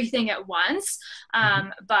everything at once.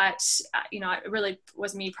 But, it really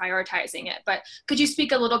was me prioritizing it. But could you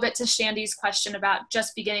speak a little bit to Shandy's question about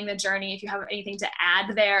just beginning the journey, if you have anything to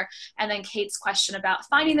add there, and then Kate's question about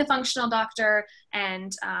finding the functional doctor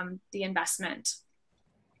and the investment?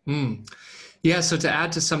 Yeah, so to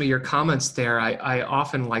add to some of your comments there, I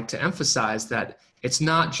often like to emphasize that it's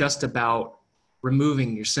not just about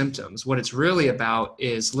removing your symptoms. What it's really about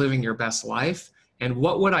is living your best life. And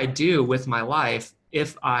what would I do with my life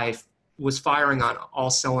if I was firing on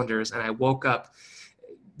all cylinders and I woke up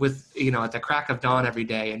with, at the crack of dawn every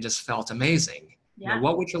day and just felt amazing? Yeah.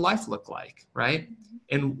 What would your life look like, right?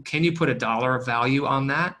 And can you put a dollar value on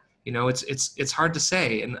that? It's hard to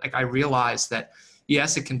say. And I realize that,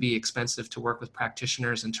 yes, it can be expensive to work with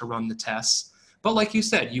practitioners and to run the tests. But like you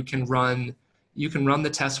said, you can run the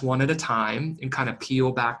tests one at a time and kind of peel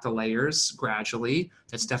back the layers gradually.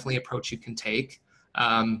 That's definitely an approach you can take.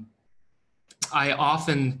 I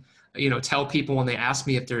often, tell people when they ask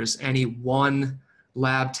me if there's any one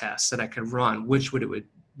lab test that I could run, which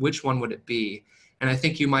one would it be? And I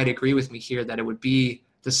think you might agree with me here that it would be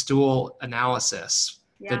the stool analysis.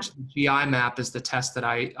 Yeah. The GI map is the test that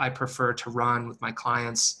I prefer to run with my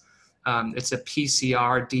clients. It's a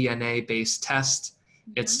PCR DNA based test.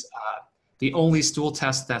 It's the only stool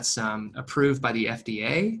test that's approved by the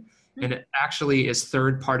FDA, and it actually is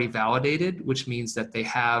third-party validated, which means that they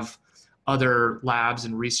have other labs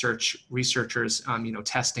and researchers,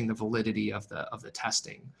 testing the validity of the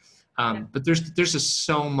testing. But there's just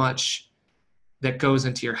so much that goes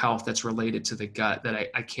into your health that's related to the gut that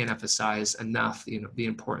I can't emphasize enough. The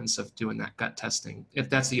importance of doing that gut testing if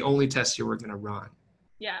that's the only test you were going to run.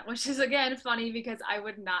 Yeah, which is, again, funny because I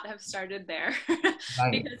would not have started there because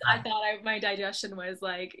I thought my digestion was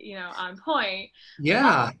on point.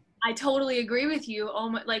 Yeah. But I totally agree with you.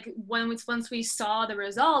 Once we saw the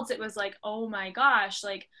results, it was like, oh my gosh,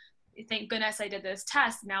 thank goodness I did this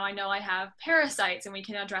test. Now I know I have parasites and we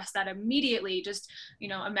can address that immediately. Just,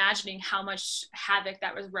 imagining how much havoc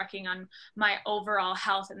that was wreaking on my overall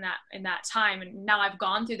health in that time. And now I've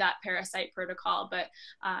gone through that parasite protocol, but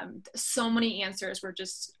so many answers were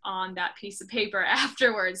just on that piece of paper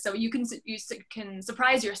afterwards. So you can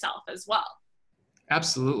surprise yourself as well.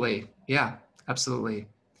 Absolutely. Yeah, absolutely.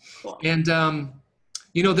 Cool. And,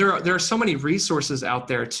 there are so many resources out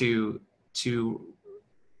there to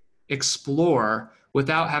explore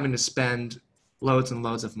without having to spend loads and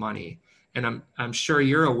loads of money. And I'm sure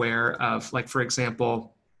you're aware of, for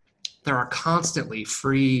example, there are constantly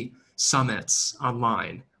free summits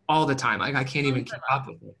online all the time. I can't even keep up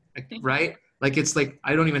with it, right? It's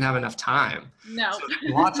I don't even have enough time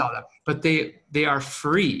to watch all that, but they are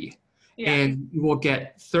free. Yeah. And you will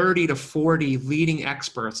get 30 to 40 leading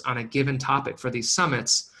experts on a given topic for these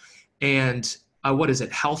summits. And what is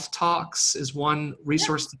it? Health Talks is one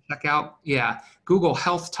resource to check out. Yeah. Google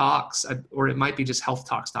Health Talks, or it might be just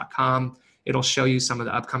healthtalks.com. It'll show you some of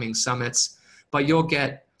the upcoming summits, but you'll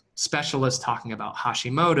get specialists talking about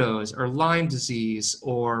Hashimoto's or Lyme disease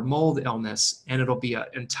or mold illness. And it'll be an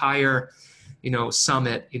entire,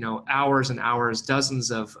 summit, hours and hours,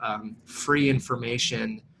 dozens of free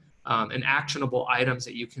information and actionable items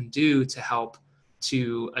that you can do to help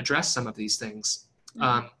to address some of these things.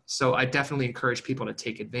 So I definitely encourage people to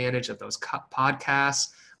take advantage of those podcasts,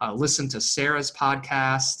 listen to Sarah's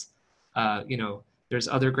podcast. There's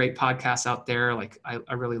other great podcasts out there.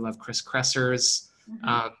 I really love Chris Kresser's.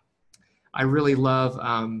 I really love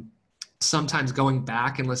sometimes going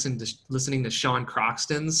back and listening to Sean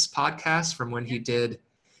Croxton's podcast from when he did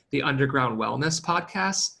the Underground Wellness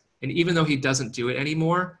podcast. And even though he doesn't do it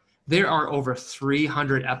anymore, there are over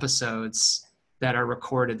 300 episodes that are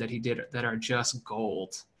recorded that he did that are just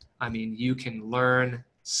gold. I mean, you can learn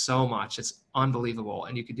so much. It's unbelievable.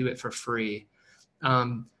 And you can do it for free.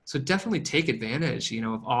 So definitely take advantage,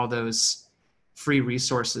 of all those free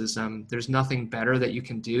resources. There's nothing better that you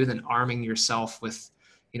can do than arming yourself with,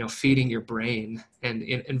 feeding your brain and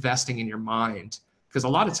investing in your mind. Because a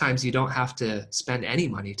lot of times you don't have to spend any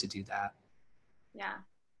money to do that. Yeah.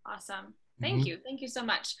 Awesome. Mm-hmm. Thank you. Thank you so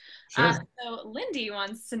much. Sure. So Lindy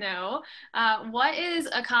wants to know, what is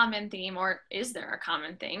a common theme, or is there a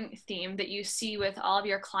common theme that you see with all of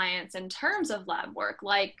your clients in terms of lab work,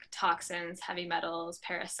 like toxins, heavy metals,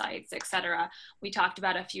 parasites, etc.? We talked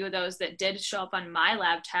about a few of those that did show up on my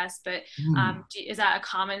lab test, but is that a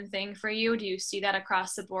common thing for you? Do you see that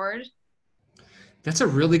across the board? That's a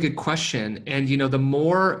really good question. And, the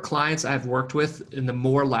more clients I've worked with and the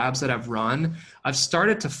more labs that I've run, I've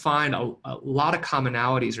started to find a lot of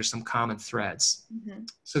commonalities or some common threads. Mm-hmm.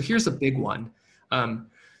 So here's a big one.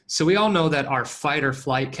 So we all know that our fight or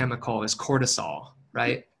flight chemical is cortisol,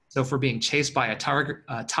 right? So if we're being chased by a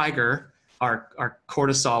tiger, our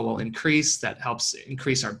cortisol will increase. That helps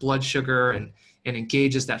increase our blood sugar and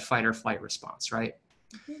engages that fight or flight response, right?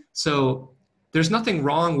 Mm-hmm. So there's nothing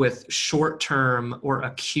wrong with short-term or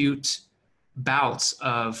acute bouts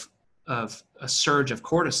of a surge of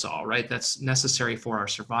cortisol, right? That's necessary for our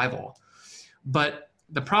survival. But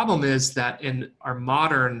the problem is that in our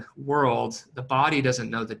modern world, the body doesn't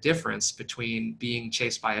know the difference between being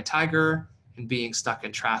chased by a tiger and being stuck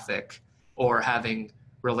in traffic, or having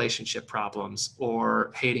relationship problems,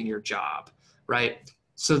 or hating your job, right?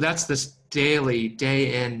 So that's this daily,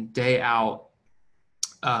 day in, day out,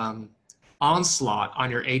 onslaught on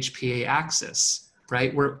your HPA axis,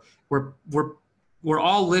 right? We're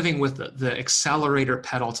all living with the accelerator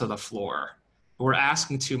pedal to the floor. We're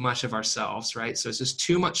asking too much of ourselves, right? So it's just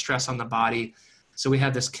too much stress on the body. So we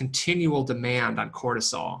have this continual demand on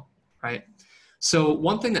cortisol, right? So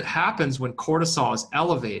one thing that happens when cortisol is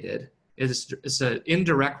elevated is it's an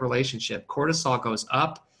indirect relationship. Cortisol goes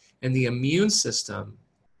up and the immune system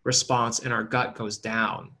response in our gut goes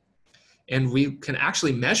down. And we can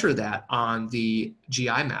actually measure that on the GI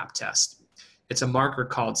map test. It's a marker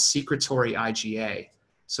called secretory IgA.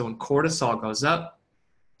 So when cortisol goes up,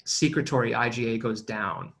 secretory IgA goes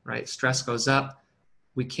down, right? Stress goes up.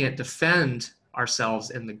 We can't defend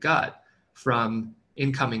ourselves in the gut from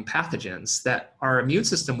incoming pathogens that our immune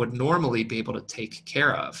system would normally be able to take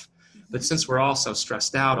care of. But since we're all so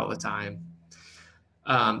stressed out all the time,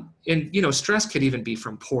 and stress could even be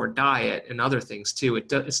from poor diet and other things too.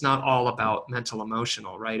 It's not all about mental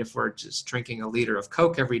emotional, right? If we're just drinking a liter of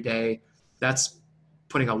Coke every day, that's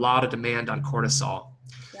putting a lot of demand on cortisol.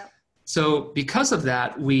 Yep. So because of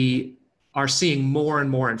that, we are seeing more and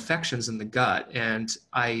more infections in the gut. And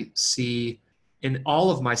I see in all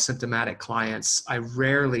of my symptomatic clients, I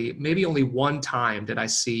rarely, maybe only one time did I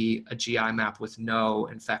see a GI map with no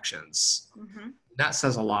infections. Mm-hmm. That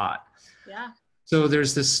says a lot. Yeah. So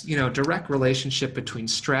there's this, direct relationship between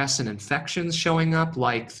stress and infections showing up,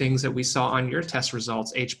 like things that we saw on your test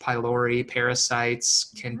results: H. pylori,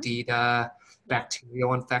 parasites, candida,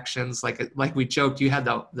 bacterial infections. Like we joked, you had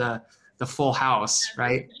the full house,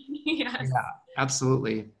 right? Yes. Yeah,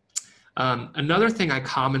 absolutely. Another thing I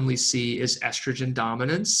commonly see is estrogen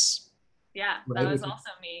dominance. Yeah, that was also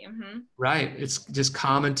me. Mm-hmm. Right. It's just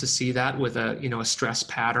common to see that with a stress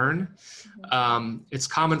pattern. Mm-hmm. It's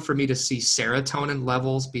common for me to see serotonin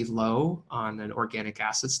levels be low on an organic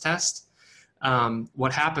acids test.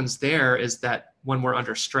 What happens there is that when we're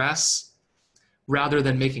under stress, rather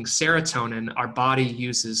than making serotonin, our body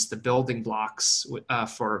uses the building blocks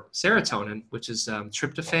for serotonin, which is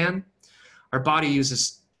tryptophan. Our body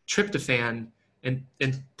uses tryptophan and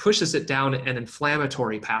pushes it down an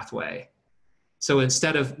inflammatory pathway. So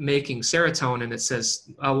instead of making serotonin, it says,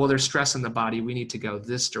 oh, well, there's stress in the body. We need to go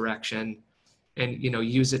this direction and,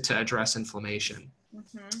 use it to address inflammation.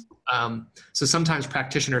 Mm-hmm. So sometimes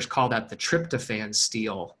practitioners call that the tryptophan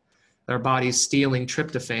steal. Their body's stealing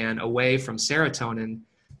tryptophan away from serotonin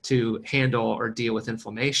to handle or deal with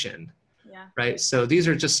inflammation. Yeah. Right. So these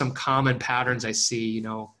are just some common patterns I see,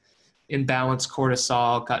 imbalanced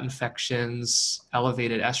cortisol, gut infections,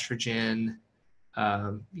 elevated estrogen,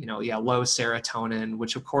 low serotonin,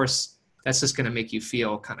 which of course, that's just going to make you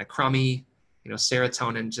feel kind of crummy.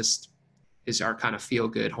 Serotonin just is our kind of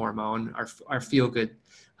feel-good hormone, our feel-good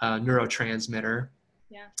neurotransmitter.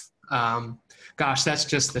 Yeah. Gosh, that's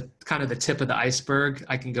just the kind of the tip of the iceberg.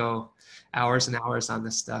 I can go hours and hours on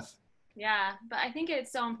this stuff. Yeah, but I think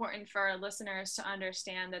it's so important for our listeners to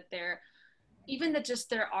understand that there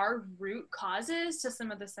are root causes to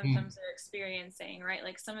some of the symptoms they're experiencing, right?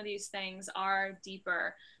 Like some of these things are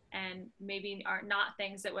deeper and maybe are not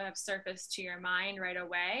things that would have surfaced to your mind right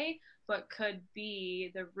away, but could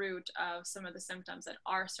be the root of some of the symptoms that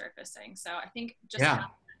are surfacing. So I think just Yeah. having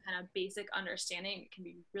that kind of basic understanding can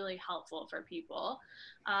be really helpful for people.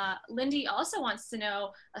 Lindy also wants to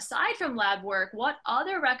know, aside from lab work, what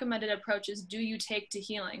other recommended approaches do you take to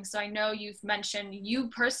healing? So I know you've mentioned you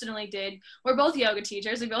personally we're both yoga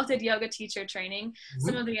teachers. We both did yoga teacher training,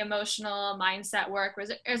 some of the emotional mindset work.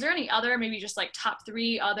 Is there any other, maybe just like top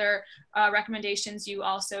 3 other recommendations you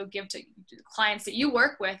also give to clients that you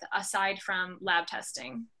work with aside from lab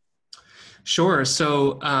testing? Sure.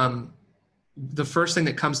 So the first thing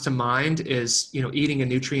that comes to mind is, eating a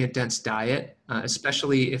nutrient-dense diet,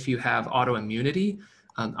 especially if you have autoimmunity.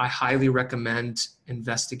 I highly recommend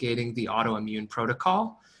investigating the autoimmune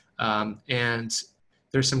protocol. And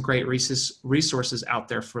there's some great resources out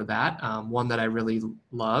there for that. One that I really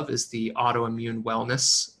love is the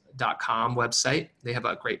autoimmunewellness.com website. They have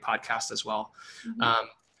a great podcast as well.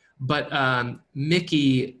 But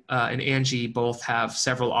Mickey and Angie both have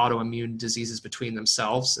several autoimmune diseases between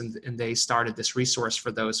themselves, and they started this resource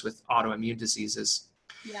for those with autoimmune diseases.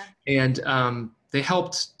 Yeah. And they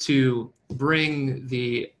helped to bring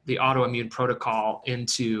the autoimmune protocol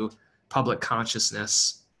into public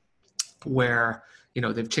consciousness, where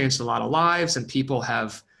they've changed a lot of lives, and people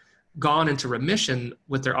have gone into remission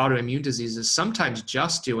with their autoimmune diseases, sometimes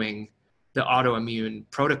just doing the autoimmune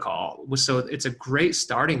protocol. So it's a great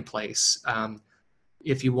starting place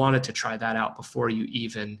if you wanted to try that out before you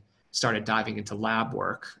even started diving into lab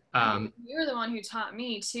work. You're the one who taught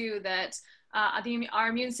me too that our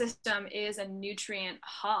immune system is a nutrient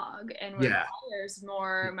hog and requires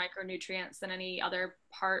more micronutrients than any other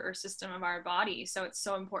part or system of our body. So it's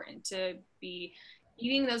so important to be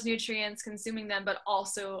eating those nutrients, consuming them, but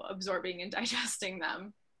also absorbing and digesting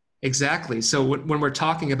them. Exactly. So when we're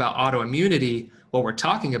talking about autoimmunity, what we're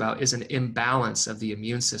talking about is an imbalance of the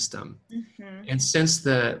immune system. And since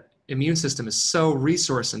the immune system is so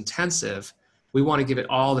resource intensive, we want to give it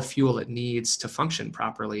all the fuel it needs to function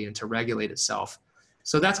properly and to regulate itself.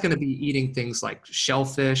 So that's going to be eating things like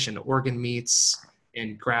shellfish and organ meats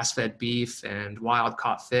and grass-fed beef and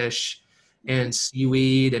wild-caught fish and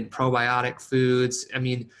seaweed and probiotic foods. I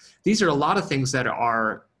mean, these are a lot of things that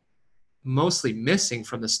are mostly missing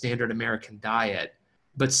from the standard American diet,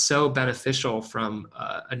 but so beneficial from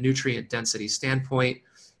a nutrient density standpoint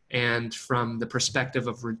and from the perspective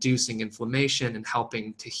of reducing inflammation and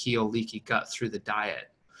helping to heal leaky gut through the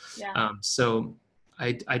diet. So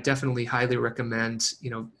I definitely highly recommend,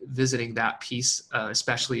 visiting that piece,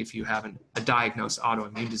 especially if you have a diagnosed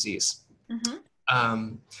autoimmune disease.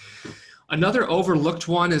 Another overlooked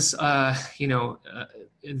one is,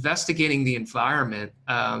 investigating the environment.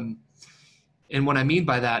 And what I mean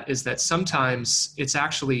by that is that sometimes it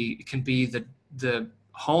can be the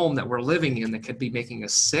home that we're living in that could be making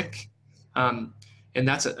us sick. And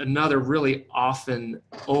that's another really often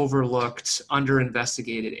overlooked,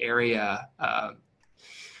 under-investigated area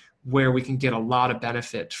where we can get a lot of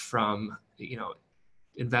benefit from,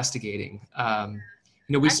 investigating.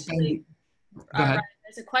 We spend... Go ahead.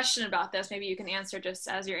 There's a question about this. Maybe you can answer just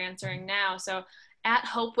as you're answering now. So At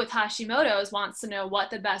Hope with Hashimoto's wants to know what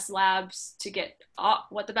the best labs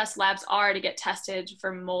are to get tested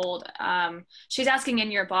for mold. She's asking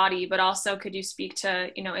in your body, but also could you speak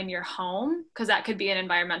to, in your home? Because that could be an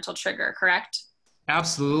environmental trigger, correct?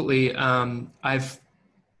 Absolutely. I'm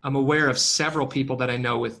aware of several people that I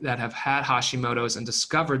know that have had Hashimoto's and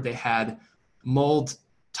discovered they had mold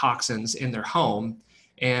toxins in their home,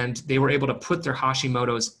 and they were able to put their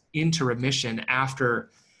Hashimoto's into remission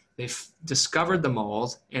after they've discovered the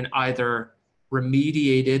mold and either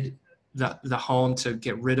remediated the home to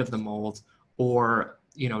get rid of the mold, or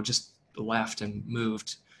just left and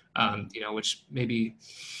moved, which may be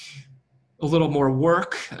a little more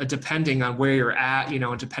work depending on where you're at,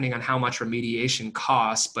 and depending on how much remediation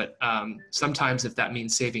costs. But sometimes if that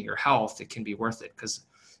means saving your health, it can be worth it, because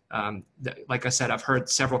like I said, I've heard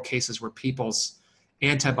several cases where people's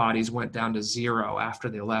antibodies went down to 0 after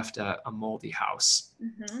they left a moldy house.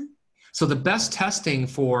 So the best testing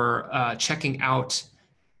for checking out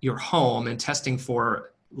your home and testing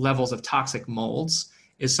for levels of toxic molds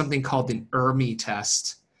is something called the ERMI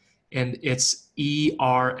test, and it's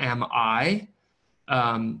ERMI.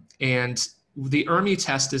 And the ERMI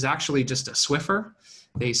test is actually just a Swiffer.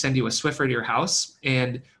 They send you a Swiffer to your house,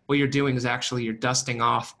 and what you're doing is actually you're dusting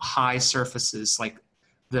off high surfaces like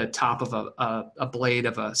the top of a blade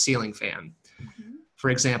of a ceiling fan, for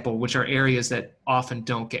example, which are areas that often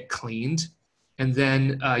don't get cleaned. And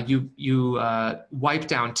then you wipe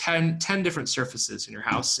down 10 different surfaces in your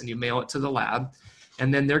house, and you mail it to the lab.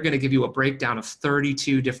 And then they're going to give you a breakdown of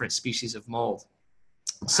 32 different species of mold.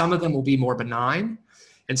 Some of them will be more benign,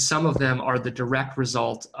 And some of them are the direct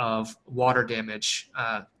result of water damage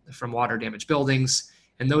from water damaged buildings.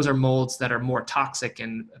 And those are molds that are more toxic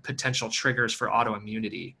and potential triggers for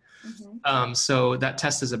autoimmunity. So that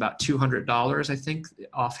test is about $200, I think,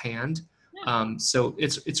 offhand. So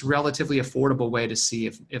it's relatively affordable way to see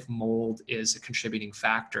if mold is a contributing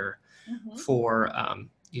factor for,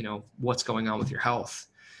 what's going on with your health.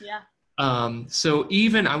 So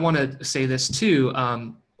even I want to say this too,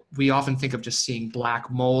 we often think of just seeing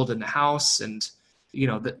black mold in the house, and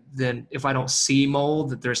then if I don't see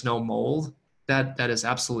mold, that there's no mold. That is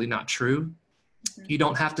absolutely not true. You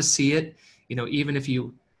don't have to see it. Even if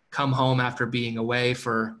you come home after being away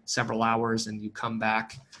for several hours and you come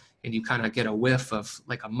back and you kind of get a whiff of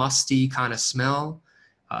like a musty kind of smell,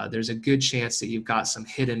 there's a good chance that you've got some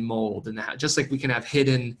hidden mold in that. Just like we can have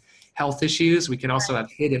hidden health issues, we can also have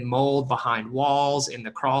hidden mold behind walls, in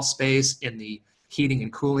the crawl space, in the heating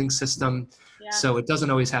and cooling system. So it doesn't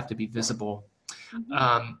always have to be visible.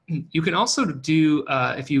 You can also do,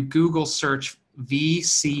 if you Google search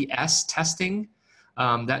VCS testing,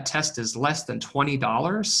 that test is less than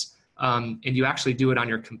 $20, and you actually do it on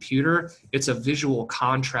your computer. It's a visual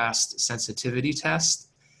contrast sensitivity test,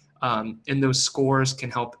 and those scores can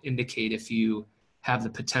help indicate if you have the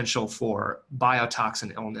potential for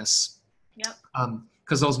biotoxin illness.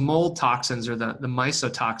 Because those mold toxins, or the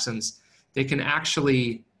mycotoxins, they can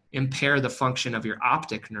actually impair the function of your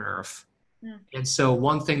optic nerve. And so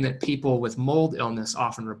one thing that people with mold illness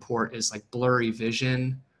often report is like blurry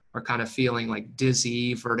vision, or kind of feeling like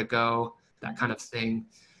dizzy, vertigo, that kind of thing.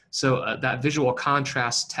 So that visual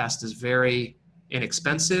contrast test is very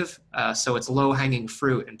inexpensive. So it's low hanging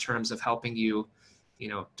fruit in terms of helping you,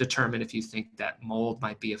 determine if you think that mold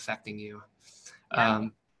might be affecting you.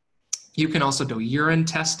 You can also do urine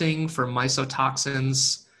testing for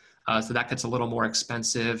mycotoxins. So that gets a little more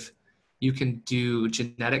expensive. You can do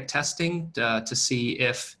genetic testing to see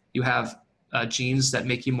if you have genes that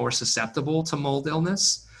make you more susceptible to mold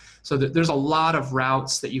illness. So there's a lot of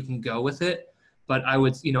routes that you can go with it. But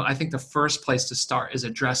I think the first place to start is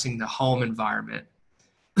addressing the home environment.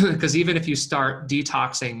 Because even if you start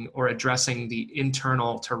detoxing or addressing the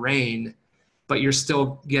internal terrain, but you're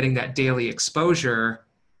still getting that daily exposure,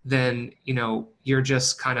 then, you're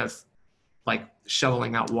just kind of like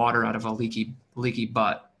shoveling out water out of a leaky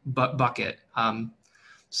bucket.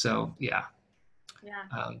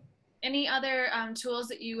 Any other tools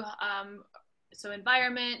that you, so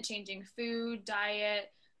environment, changing food,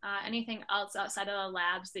 diet, anything else outside of the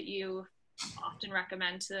labs that you often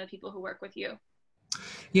recommend to people who work with you?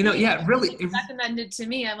 Really recommended to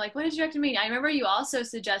me. I'm like, what did you recommend me? I remember you also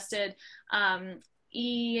suggested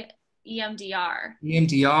EMDR.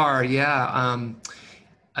 EMDR, yeah.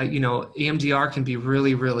 EMDR can be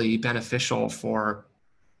really, really beneficial for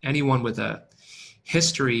anyone with a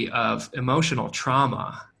history of emotional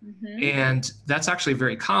trauma. And that's actually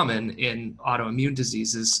very common in autoimmune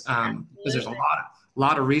diseases, because there's a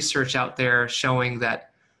lot of research out there showing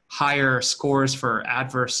that higher scores for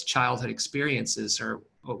adverse childhood experiences, or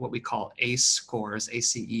what we call ACE scores,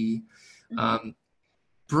 ACE,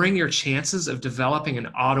 bring your chances of developing an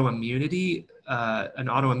autoimmune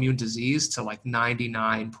disease to like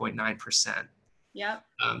 99.9%.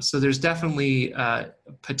 So there's definitely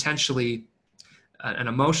potentially an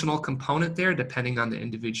emotional component there, depending on the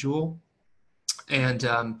individual. And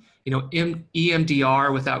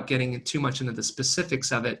EMDR, without getting too much into the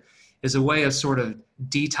specifics of it, is a way of sort of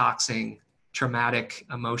detoxing traumatic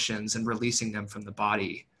emotions and releasing them from the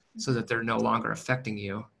body so that they're no longer affecting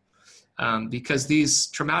you. Because these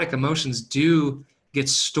traumatic emotions do get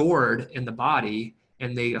stored in the body,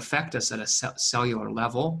 and they affect us at a cellular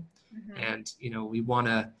level. And, we want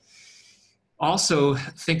to also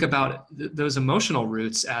think about those emotional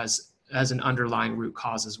roots as an underlying root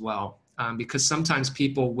cause as well. Because sometimes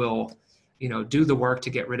people will, do the work to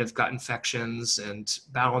get rid of gut infections and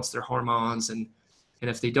balance their hormones. And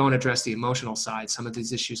if they don't address the emotional side, some of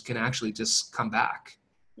these issues can actually just come back.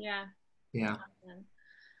 Yeah.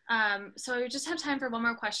 Awesome. So we just have time for one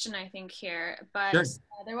more question, I think, here. But Sure.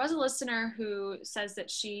 There was a listener who says that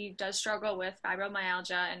she does struggle with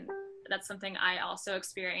fibromyalgia, and that's something I also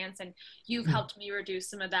experience. And you've helped me reduce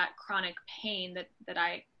some of that chronic pain that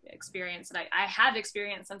I experienced, that I have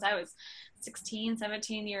experienced since I was 16,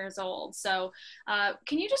 17 years old. So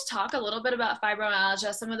can you just talk a little bit about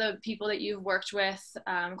fibromyalgia, some of the people that you've worked with,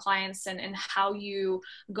 clients, and how you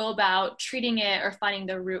go about treating it or finding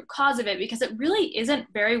the root cause of it? Because it really isn't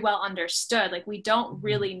very well understood. Like, we don't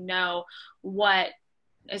really know what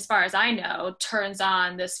as far as I know, turns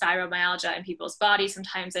on this fibromyalgia in people's bodies.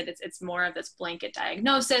 Sometimes it's more of this blanket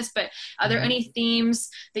diagnosis, but are there any themes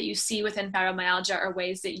that you see within fibromyalgia or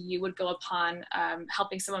ways that you would go upon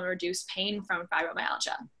helping someone reduce pain from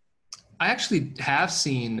fibromyalgia? I actually have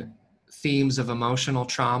seen themes of emotional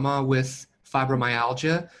trauma with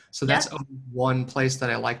fibromyalgia. So that's one place that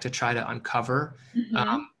I like to try to uncover.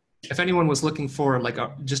 If anyone was looking for like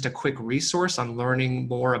just a quick resource on learning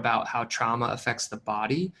more about how trauma affects the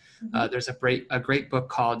body, there's a great book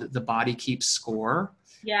called The Body Keeps Score.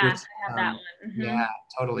 Yeah, Which, I have that one. Yeah,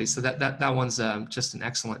 totally. So that one's just an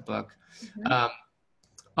excellent book.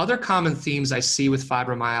 Other common themes I see with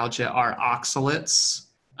fibromyalgia are oxalates,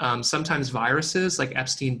 sometimes viruses like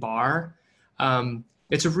Epstein-Barr.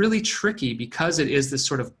 It's really tricky because it is this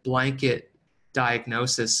sort of blanket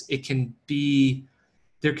diagnosis.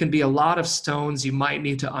 There can be a lot of stones you might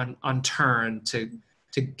need to unturn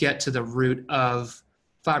to get to the root of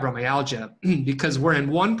fibromyalgia. Because where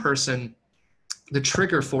in one person, the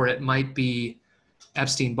trigger for it might be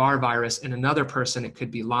Epstein-Barr virus. In another person, it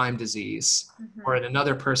could be Lyme disease. Or in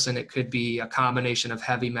another person, it could be a combination of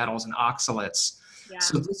heavy metals and oxalates. Yeah.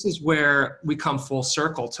 So this is where we come full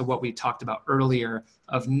circle to what we talked about earlier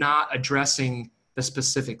of not addressing the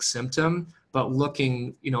specific symptom, but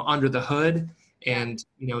looking, under the hood and,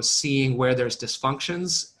 seeing where there's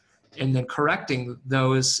dysfunctions and then correcting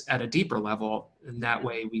those at a deeper level. And that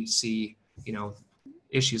way we see,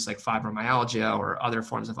 issues like fibromyalgia or other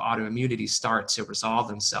forms of autoimmunity start to resolve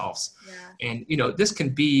themselves. Yeah. And, this can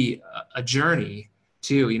be a journey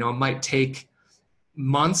too. It might take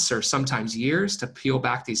months or sometimes years to peel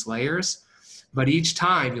back these layers, but each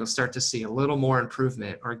time you'll start to see a little more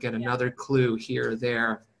improvement or get another clue here or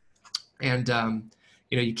there. And,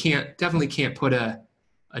 you definitely can't put a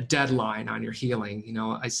deadline on your healing.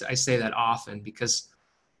 I say that often because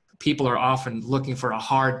people are often looking for a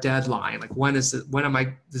hard deadline. Like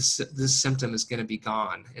this symptom is going to be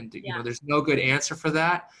gone. And, there's no good answer for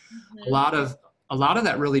that. A lot of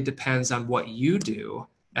that really depends on what you do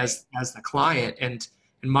as the client. And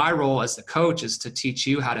my role as the coach is to teach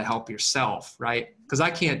you how to help yourself, right? Because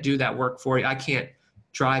I can't do that work for you. I can't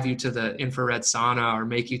drive you to the infrared sauna or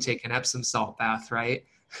make you take an Epsom salt bath, right?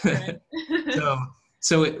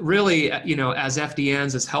 So it really, as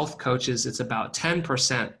FDNs, as health coaches, it's about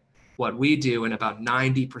 10% what we do and about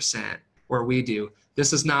 90% where we do.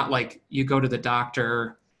 This is not like you go to the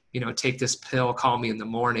doctor, take this pill, call me in the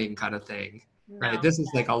morning kind of thing, right? This is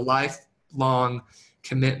like a lifelong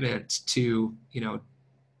commitment to,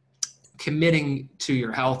 committing to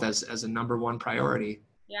your health as a number one priority.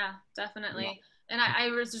 Yeah, definitely. Yeah. And I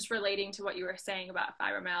was just relating to what you were saying about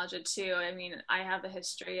fibromyalgia too. I mean, I have a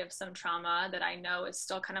history of some trauma that I know is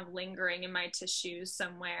still kind of lingering in my tissues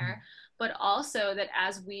somewhere, but also that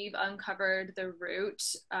as we've uncovered the root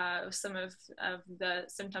of some of the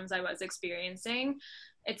symptoms I was experiencing,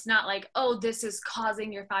 it's not like, oh, this is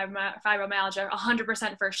causing your fibromyalgia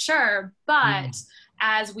 100% for sure. But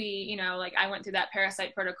as we, like I went through that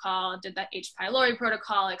parasite protocol, did that H. pylori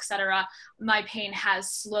protocol, etc., my pain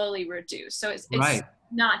has slowly reduced. So it's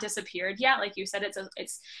not disappeared yet. Like you said, it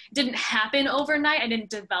didn't happen overnight. I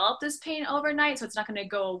didn't develop this pain overnight, so it's not going to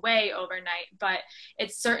go away overnight, but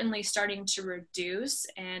it's certainly starting to reduce.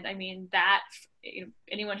 And I mean, that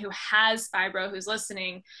anyone who has fibro who's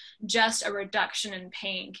listening, just a reduction in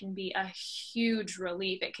pain can be a huge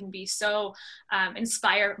relief. It can be so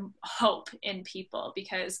inspire hope in people,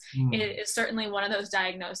 because it is certainly one of those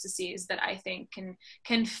diagnoses that I think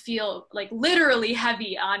can feel like literally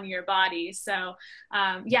heavy on your body. So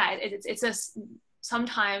it's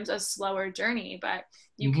sometimes a slower journey, but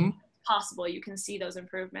you can see those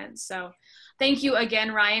improvements. So thank you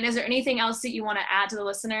again, Ryan. Is there anything else that you want to add to the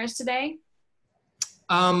listeners today?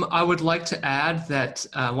 I would like to add that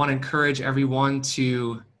I want to encourage everyone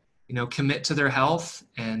to, commit to their health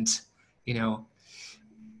and,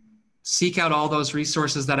 seek out all those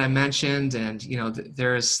resources that I mentioned. And,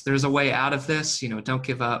 there's a way out of this, don't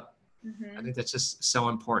give up. I think that's just so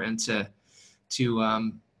important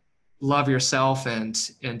to love yourself and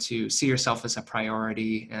to see yourself as a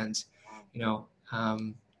priority. And,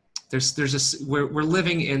 there's just, we're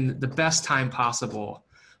living in the best time possible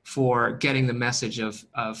for getting the message of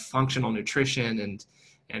functional nutrition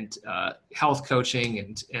and health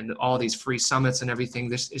coaching and all these free summits and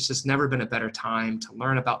everything. It's just never been a better time to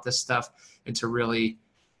learn about this stuff and to really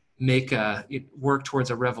work towards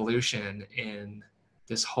a revolution in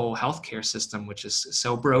this whole healthcare system, which is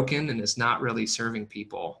so broken and is not really serving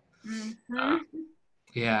people.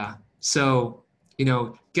 So,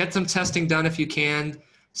 get some testing done if you can.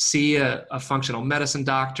 See a functional medicine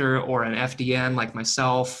doctor or an FDN like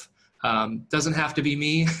myself. Doesn't have to be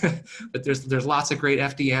me, but there's lots of great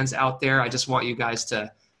FDNs out there. I just want you guys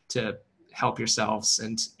to help yourselves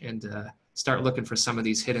and start looking for some of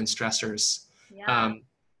these hidden stressors. Yeah.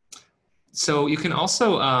 So you can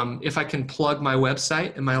also, if I can plug my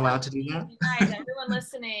website, am I allowed to do that? Guys, everyone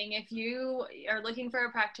listening, if you are looking for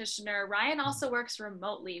a practitioner, Ryan also works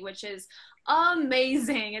remotely, which is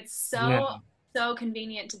amazing. It's so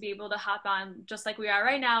convenient to be able to hop on, just like we are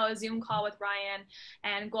right now, a Zoom call with Ryan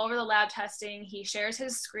and go over the lab testing. He shares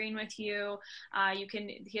his screen with you.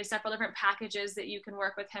 He has several different packages that you can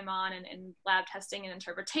work with him on, and lab testing and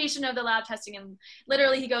interpretation of the lab testing. And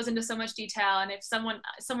literally he goes into so much detail. And if someone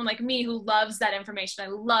like me who loves that information, I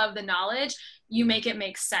love the knowledge, you make it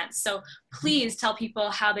make sense. So please tell people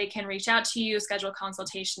how they can reach out to you, schedule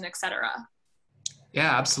consultation, etc.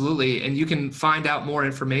 Yeah, absolutely. And you can find out more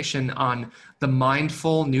information on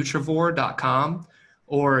themindfulnutrivore.com,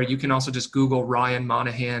 or you can also just Google Ryan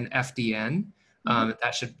Monahan FDN.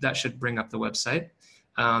 That should bring up the website.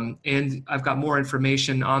 And I've got more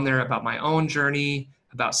information on there about my own journey,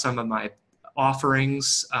 about some of my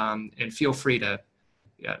offerings, and feel free to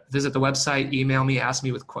visit the website, email me, ask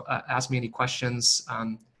me any questions.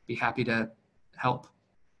 Be happy to help.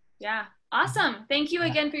 Yeah. Awesome. Thank you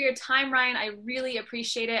again for your time, Ryan. I really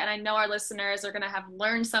appreciate it. And I know our listeners are going to have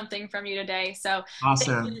learned something from you today. So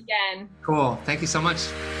awesome. Thank you again. Cool. Thank you so much.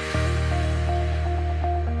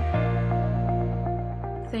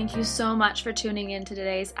 Thank you so much for tuning in to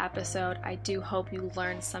today's episode. I do hope you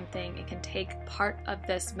learned something and can take part of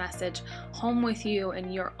this message home with you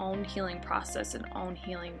in your own healing process and own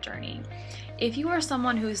healing journey. If you are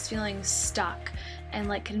someone who is feeling stuck and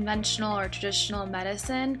like conventional or traditional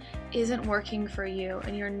medicine isn't working for you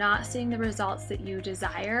and you're not seeing the results that you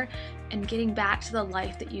desire and getting back to the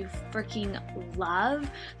life that you freaking love,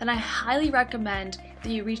 then I highly recommend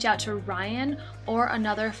that you reach out to Ryan or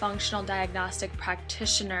another functional diagnostic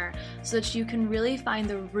practitioner so that you can really find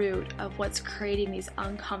the root of what's creating these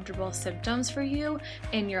uncomfortable symptoms for you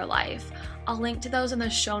in your life. I'll link to those in the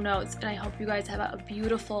show notes, and I hope you guys have a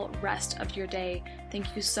beautiful rest of your day.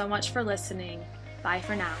 Thank you so much for listening. Bye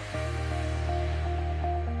for now.